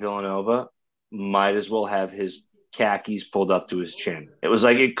representing Villanova might as well have his khakis pulled up to his chin. It was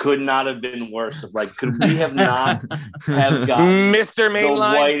like it could not have been worse. Like, could we have not have gotten Mr.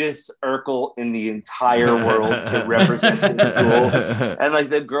 Mainline, the whitest Urkel in the entire world to represent this school? And like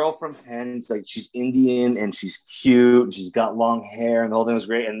the girl from Penn, it's like she's Indian and she's cute and she's got long hair and the whole thing was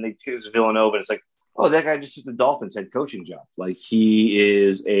great. And they choose Villanova. And it's like, oh, that guy just took the Dolphins head coaching job. Like, he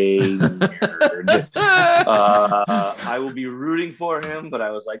is a nerd. I will be rooting for him, but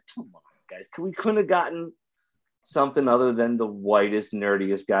I was like, come on, guys, we couldn't have gotten something other than the whitest,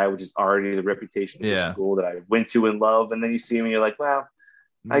 nerdiest guy, which is already the reputation of the school that I went to and love. And then you see him and you're like, well,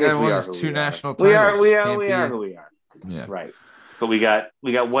 I guess we are who we national are. We are who we are. Yeah. Right. But we got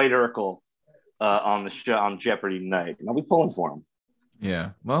White Urkel on the show on Jeopardy tonight. And I'll be pulling for him.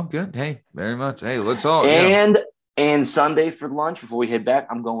 Yeah. Well, good. Hey, very much. Hey, let's all. And Sunday for lunch before we head back,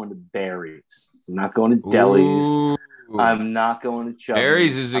 I'm going to Barry's. I'm not going to Deli's. Ooh. I'm not going to Chubby's.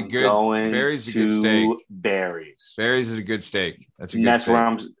 Barry's is a good steak. Barry's. Barry's is a good steak. That's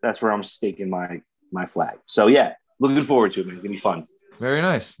where I'm staking my flag. So yeah, looking forward to it, man. It's gonna be fun. Very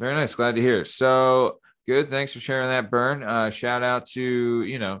nice. Very nice. Glad to hear. So good. Thanks for sharing that, Burn. Shout out to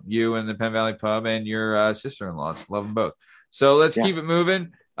you and the Penn Valley Pub and your sister-in-laws. Love them both. So let's keep it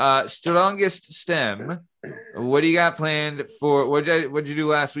moving. Strongest STEM. What do you got planned for? What'd you do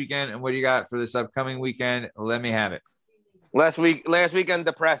last weekend, and what do you got for this upcoming weekend? Let me have it. Last weekend,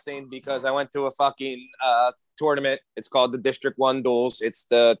 depressing because I went to a fucking tournament. It's called the District 1 Duels. It's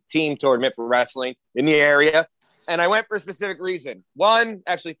the team tournament for wrestling in the area. And I went for a specific reason. 3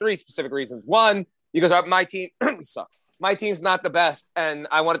 specific reasons. 1, because my team sucks. My team's not the best, and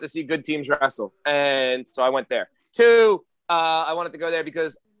I wanted to see good teams wrestle. And so I went there. 2, I wanted to go there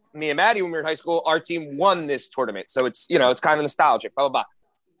because me and Maddie, when we were in high school, our team won this tournament. So it's, it's kind of nostalgic, blah, blah,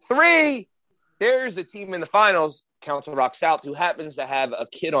 blah. 3, there's a team in the finals, Council Rock South, who happens to have a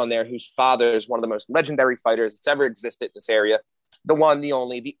kid on there whose father is one of the most legendary fighters that's ever existed in this area. The one, the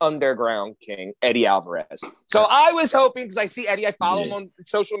only, the underground king, Eddie Alvarez. So I was hoping, because I see Eddie, I follow him on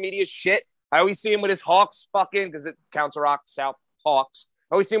social media shit. I always see him with his Hawks because it's Council Rock South Hawks.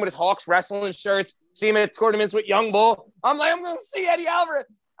 Always see him with his Hawks wrestling shirts. See him at tournaments with Young Bull. I'm like, I'm going to see Eddie Alvarez.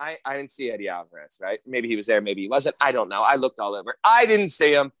 I didn't see Eddie Alvarez, right? Maybe he was there, maybe he wasn't. I don't know. I looked all over. I didn't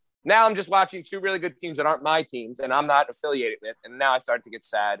see him. Now I'm just watching two really good teams that aren't my teams, and I'm not affiliated with. And now I started to get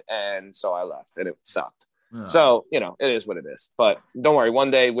sad, and so I left, and it sucked. Oh. So, it is what it is. But don't worry.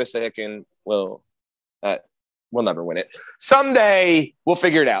 One day, Wissahickon will we'll never win it. Someday, we'll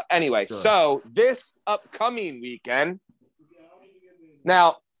figure it out. Anyway, sure. So this upcoming weekend,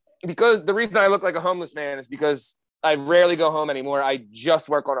 now, because the reason I look like a homeless man is because I rarely go home anymore. I just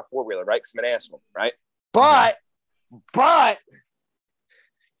work on a four-wheeler, right? Because I'm an asshole, right? But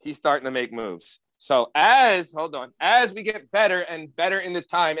he's starting to make moves. So as we get better and better in the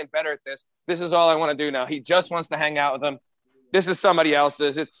time and better at this is all I want to do now. He just wants to hang out with him. This is somebody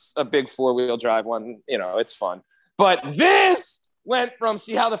else's. It's a big four-wheel drive one. It's fun. But this went from,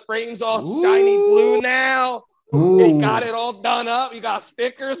 see how the frame's all shiny blue now? Ooh. He got it all done up. He got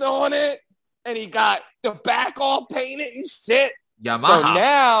stickers on it. And he got the back all painted and shit. Yamaha. So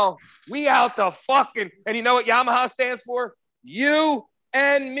now we out the fucking, and you know what Yamaha stands for? You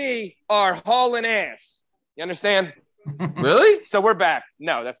and me are hauling ass. You understand? Really? So we're back.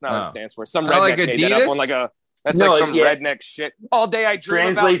 No, that's not what it stands for. Some redneck made that up on some redneck shit. All day I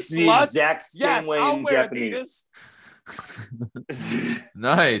dream translates about the exact same way in Japanese.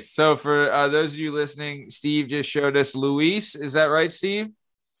 Nice. So for those of you listening, Steve just showed us Luis. Is that right, Steve?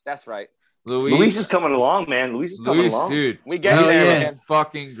 That's right. Luis is coming along, man. Luis is coming along. Dude. We get there, man.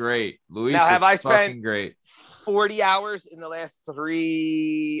 Fucking great. Luis now, have I spent great. 40 hours in the last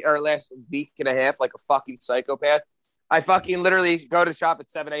week and a half like a fucking psychopath? I fucking literally go to shop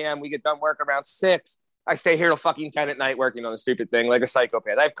at 7 a.m. We get done work around 6. I stay here till fucking 10 at night working on the stupid thing like a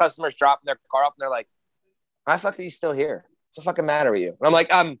psychopath. I have customers dropping their car up and they're like, why the fuck are you still here? What's the fucking matter with you? And I'm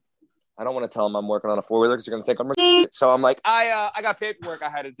like, I don't want to tell them I'm working on a four-wheeler because they're going to think I'm so I'm like, I got paperwork I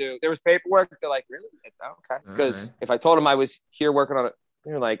had to do. There was paperwork. They're like, really? Okay. Because if I told them I was here working on it,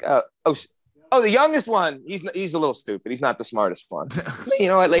 they're like, oh, the youngest one, he's a little stupid. He's not the smartest one. You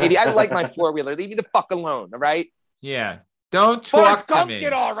know what, lady? I like my four-wheeler. Leave me the fuck alone, all right? Yeah. Don't talk Forrest to Gump me.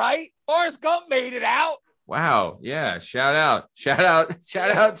 did all right. Forrest Gump made it out. Wow. Yeah. Shout out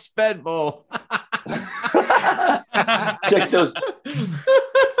Spedbull. Check those.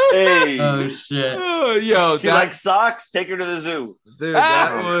 Hey. Oh shit. Oh, yo, she likes socks? Take her to the zoo. Dude,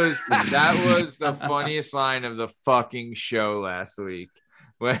 that was the funniest line of the fucking show last week.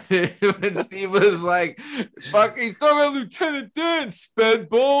 When Steve was like, fuck, he's talking about Lieutenant Dan,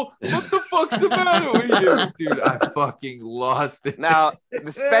 Spedbull. What the fuck's the matter with you? Dude, I fucking lost it. Now,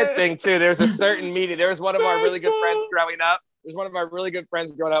 the Sped thing, too, there's a certain meeting. There was one of our really good friends growing up.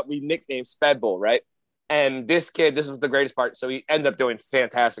 We nicknamed Spedbull, right? And this kid, this was the greatest part. So he ended up doing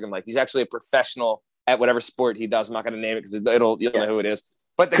fantastic in life. He's actually a professional at whatever sport he does. I'm not going to name it because you'll know who it is.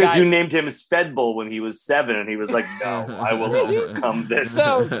 But because you named him Spedbull when he was 7, and he was like, "No, I will overcome this."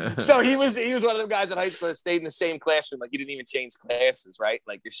 So he was one of the guys in high school that stayed in the same classroom. Like you didn't even change classes, right?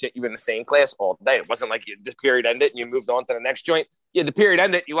 Like you were in the same class all day. It wasn't like the period ended and you moved on to the next joint. Yeah, the period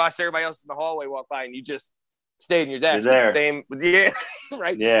ended. You watched everybody else in the hallway walk by, and you just stayed in your desk. You're there. Same,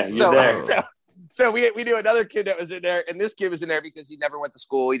 right? Yeah, you're there. So we knew another kid that was in there, and this kid was in there because he never went to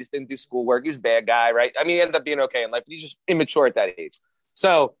school. He just didn't do schoolwork. He was a bad guy, right? I mean, he ended up being okay in life, but he's just immature at that age.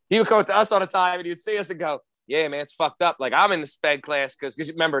 So he would come to us all the time, and he would see us and go, yeah, man, it's fucked up. Like, I'm in the sped class because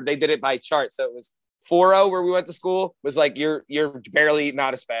remember, they did it by chart. So it was 4.0 where we went to school was like you're barely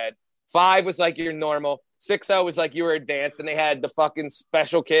not a sped. 5 was like you're normal. 6.0 was like you were advanced. And they had the fucking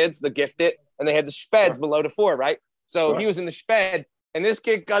special kids, the gifted, and they had the speds below the 4, right? So he was in the sped. And this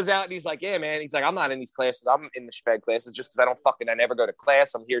kid goes out and he's like, yeah, man. He's like, I'm not in these classes. I'm in the sped classes just because I never go to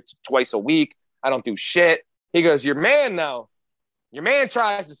class. I'm here twice a week. I don't do shit. He goes, your man, though. Your man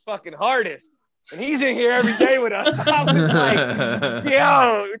tries his fucking hardest. And he's in here every day with us. I was like,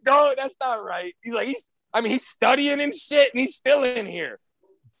 yo, no, that's not right. He's like, he's studying and shit, and he's still in here.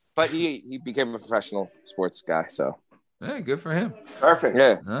 But he became a professional sports guy, so. Hey, good for him. Perfect.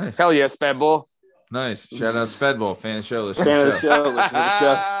 Yeah. Nice. Hell yeah, Spedbull. Nice. Shout out Spedbull. Fan of the show. Listen to the show.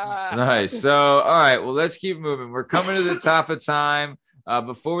 Nice. So, all right. Well, let's keep moving. We're coming to the top of time.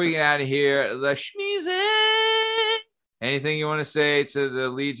 Before we get out of here, Lashmizen. Anything you want to say to the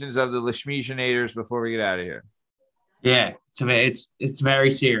legions of the Lashmizenators before we get out of here? Yeah, it's very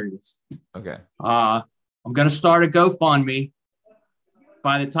serious. Okay. I'm gonna start a GoFundMe.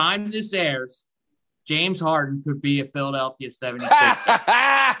 By the time this airs, James Harden could be a Philadelphia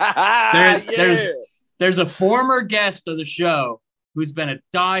 76er. There's a former guest of the show who's been a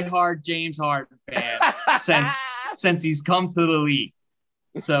diehard James Harden fan since he's come to the league.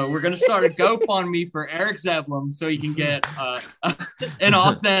 So we're gonna start a GoFundMe for Eric Zeblum so he can get an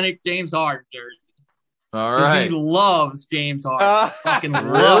authentic James Harden jersey. All right. He loves James Harden. Fucking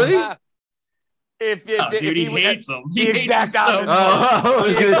loves him. If he hates him. He the hates exact him so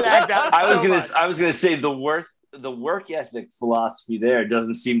opposite. much. I was gonna say the work ethic philosophy there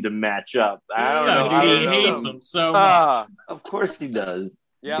doesn't seem to match up. I don't know. Dude, he hates him so much. Of course he does.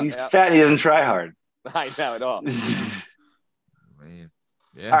 Yeah, he's fat and he doesn't try hard. I know it all.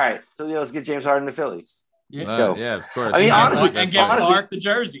 Yeah. All right, so let's get James Harden to Philly. Yeah, Let's go. Yeah, of course. I mean, honestly, and get Clark the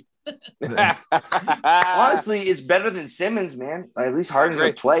jersey. Honestly, it's better than Simmons, man. At least Harden's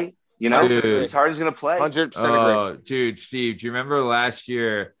going to play. You know, Dude. at least Harden's going to play. 100% Oh, dude, Steve, do you remember last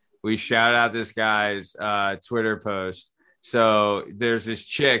year we shouted out this guy's Twitter post? So there's this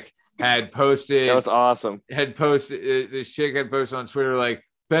chick had posted. That was awesome. This chick had posted on Twitter like,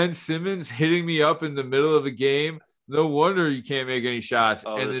 Ben Simmons hitting me up in the middle of a game. No wonder you can't make any shots.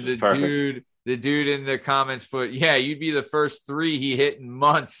 Oh, and then the dude in the comments put, yeah, you'd be the first 3 he hit in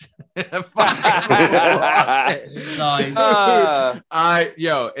months. And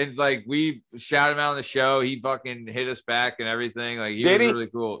like we shout him out on the show. He fucking hit us back and everything. Like he was really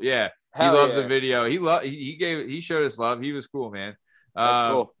cool. Yeah. Hell he loved the video. He showed us love. He was cool, man. That's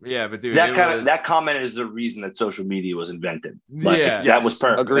cool. Yeah, but dude, that comment is the reason that social media was invented. Like, yeah, that was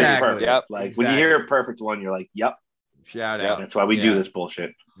perfect. Agreed. Exactly. Perfect. Yep. Like when you hear a perfect one, you're like, yep. Shout out. That's why we do this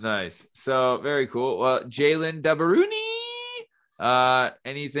bullshit. Nice. So very cool. Well, Jalen Dabaruni.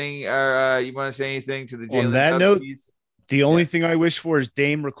 Anything or you want to say anything to the Jalen? On that note, Dubsies? the only thing I wish for is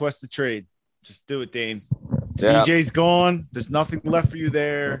Dame request the trade. Just do it, Dame. Yeah. CJ's gone. There's nothing left for you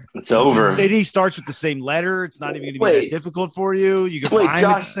there. It's over. The city starts with the same letter. It's not even going to be that difficult for you. You can find it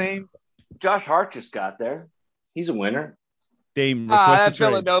the same. Josh Hart just got there. He's a winner. Dame request the that trade.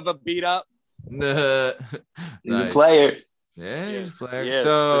 Villanova beat up. He's a player. Yeah, he's a player. Yes,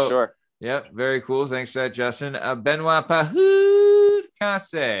 so, for sure. Yep, very cool. Thanks for that, Justin. Benoit Pahoud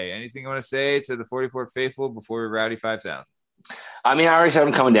Kase. Anything you want to say to the 44 faithful before we rowdy 5,000? I mean, I already said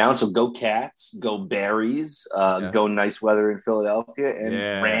I'm coming down, so go Cats, go Berries, go nice weather in Philadelphia, and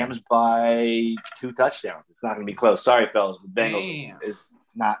Rams by 2 touchdowns. It's not going to be close. Sorry, fellas. The Bengals is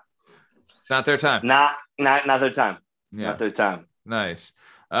not. It's not their time. Not their time. Yeah. Not their time. Nice.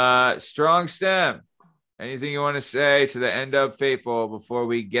 Strong Stem. Anything you want to say to the end of faithful before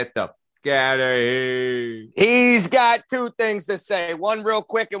we get the out of here? He's got 2 things to say. One real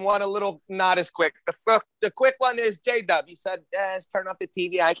quick and one a little not as quick. The quick one is J-Dub. You said, turn off the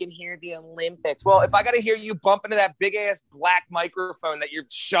TV. I can hear the Olympics. Well, if I got to hear you bump into that big-ass black microphone that you're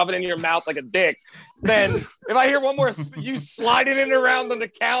shoving in your mouth like a dick, then if I hear one more you sliding it around on the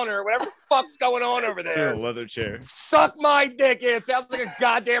counter or whatever the fuck's going on over there. It's in a leather chair. Suck my dick. It sounds like a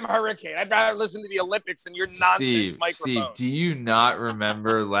goddamn hurricane. I'd rather listen to the Olympics than your nonsense microphone. Steve, do you not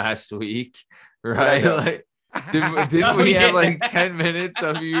remember last week? Right? Like, didn't we have like 10 minutes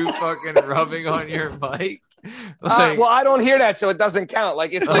of you fucking rubbing on your mic? Like, well, I don't hear that, so it doesn't count.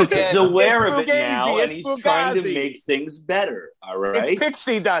 Like it's like he's aware of it now, and it's he's Fugazi. trying to make things better. All right, it's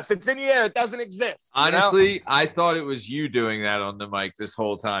pixie dust. It's in the air. It doesn't exist. Honestly, I thought it was you doing that on the mic this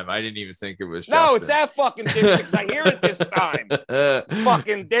whole time. I didn't even think it was. No, Justin. it's that fucking dipshit because I hear it this time.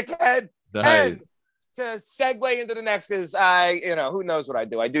 Fucking dickhead. Nice. And to segue into the next, because who knows what I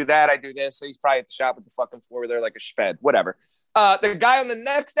do? I do that. I do this. So he's probably at the shop with the fucking floor there like a sped. Whatever. The guy on the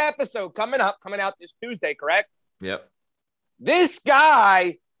next episode coming out this Tuesday, correct? Yep. This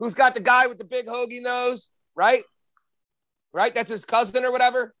guy who's got the guy with the big hoagie nose, right? Right? That's his cousin or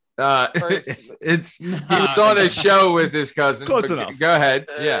whatever. He was on a show with his cousin. Close enough. Go ahead.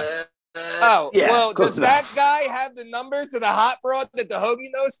 Yeah. Does that guy have the number to the hot broad that the hoagie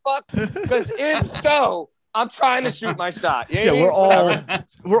nose fucks? Because if so, I'm trying to shoot my shot. You know what I mean?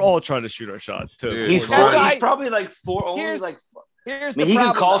 we're all trying to shoot our shot too. Dude, he's probably like 4. Only like. Here's he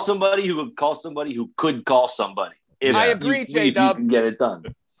could call somebody who could call somebody who could call somebody. I agree, J-Dub. You can get it done.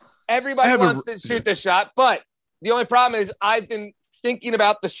 Everybody wants to shoot the shot, but the only problem is I've been thinking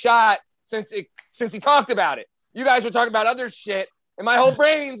about the shot since he talked about it. You guys were talking about other shit, and my whole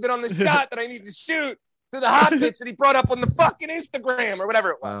brain's been on the shot that I need to shoot to the hot pitch that he brought up on the fucking Instagram or whatever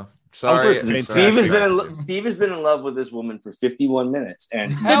it was. Sorry. Steve has been in love with this woman for 51 minutes,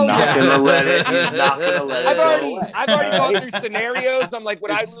 and he's not going to let it. He's not going to let it. I've already gone through scenarios. I'm like,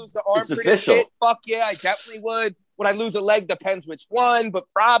 would I lose the arm pretty shit? Fuck yeah, I definitely would. Would I lose a leg? Depends which one, but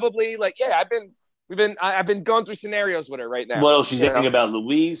probably. Like, yeah, I've been going through scenarios with her right now. Well, she's thinking about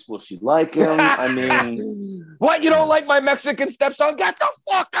Luis. Will she like him? I mean, what? You don't like my Mexican stepson? Get the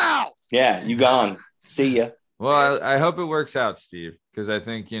fuck out! Yeah, you gone. See ya. Well, I hope it works out, Steve, because I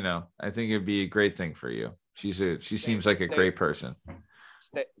think it'd be a great thing for you. She seems like a great person.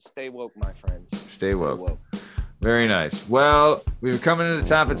 Stay woke, my friends. Stay woke. Very nice. Well, we've come into the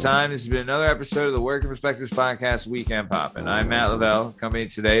top of time. This has been another episode of the Working Perspectives Podcast Weekend Poppin'. I'm Matt Lavelle,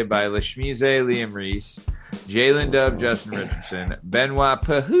 accompanied today by Lashmize Liam Reese, Jalen Dub, Justin Richardson, Benoit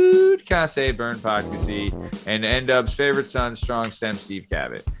Pahoud, Kase Bern Podcasty, and N-Dub's favorite son, Strong Stem Steve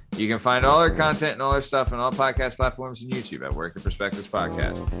Cabot. You can find all our content and all our stuff on all podcast platforms and YouTube at Working Perspectives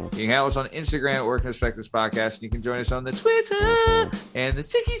Podcast. You can hang with us on Instagram at Working Perspectives Podcast, and you can join us on the Twitter and the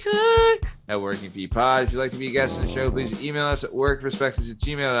TikTok at Working P Pod. If you'd like to be a guest on the show, please email us at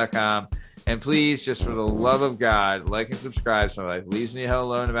workperspectives@gmail.com. And please, just for the love of God, like and subscribe so my life leaves me hell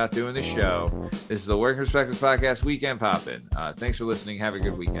alone about doing the show. This is the Working Perspectives Podcast Weekend Poppin'. Thanks for listening. Have a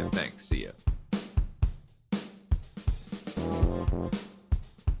good weekend. Thanks. See ya.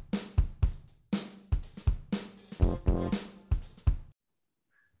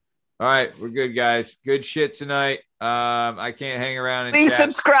 All right, we're good, guys. Good shit tonight. I can't hang around and Please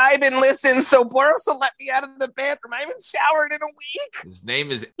chat. subscribe and listen so Boris will let me out of the bathroom. I haven't showered in a week. His name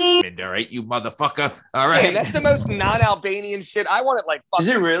is all right, you motherfucker. All right. Man, that's the most non-Albanian shit. I want it like fucking Is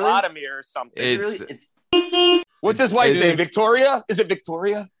it really? Vladimir or something. It's What's his wife's name? Victoria? Is it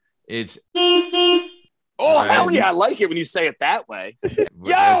Victoria? it's Oh, Right. hell yeah. I like it when you say it that way. Yo,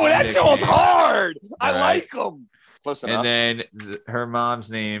 that nickname. joke's hard. I Right. like him. Close enough. And then her mom's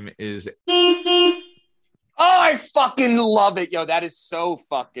name is Oh, I fucking love it. Yo, that is so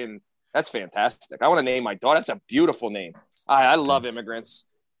fucking, that's fantastic. I want to name my daughter. That's a beautiful name. I love immigrants.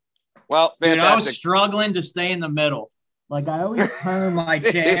 Well, Dude, I was fantastic. struggling to stay in the middle. Like I always turn my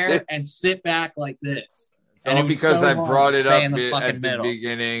chair and sit back like this. And it all was because so I hard brought to it stay up in the at fucking the middle.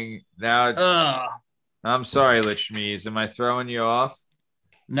 beginning. Now it's, Ugh. I'm sorry, Lishmeez. Am I throwing you off?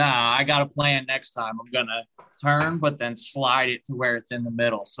 Nah, I got a plan next time. I'm gonna turn, but then slide it to where it's in the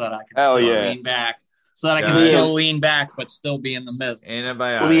middle so that I can Hell still yeah. lean back. So that I can Guys. still lean back, but still be in the middle.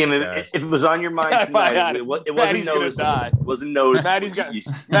 Antibiotics. Liam, guys. if it was on your mind tonight, it wasn't Maddie's gonna noticeable. die. It wasn't noticeable. Maddie's got You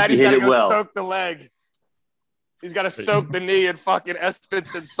got hit to it go well. soak the leg. He's got to soak the knee in fucking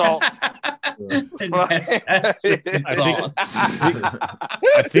Espenson salt. That's salt.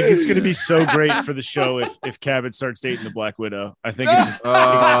 I think it's going to be so great for the show if Cabot starts dating the Black Widow. I think it's just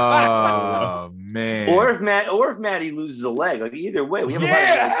Oh man. Or if Maddie loses a leg, like either way, we have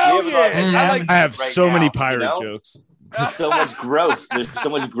Yeah, a hell lot of, we have a lot of yeah. history I like- I have right so many now, pirate you know? jokes. There's so much growth. There's so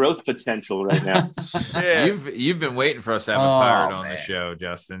much growth potential right now. Yeah. You've been waiting for us to have a Oh, pirate on the man. show,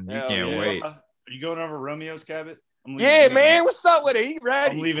 Justin. You Hell can't yeah. wait. Are you going over Romeo's, Cabot? I'm Yeah, man. What's up with it? He I'm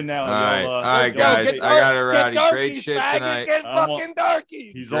ready? leaving now. All right, Y'all, all right, let's go. guys. Get I got it, dark- Rowdy. get Great darkies, shit faggot, tonight. Get I'm fucking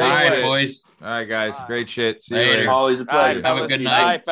darkies. He's Great all All shit. right, boys. All right, guys. Great shit. See you Later. later. Always a All right, pleasure. Have a fellas. good All night. right,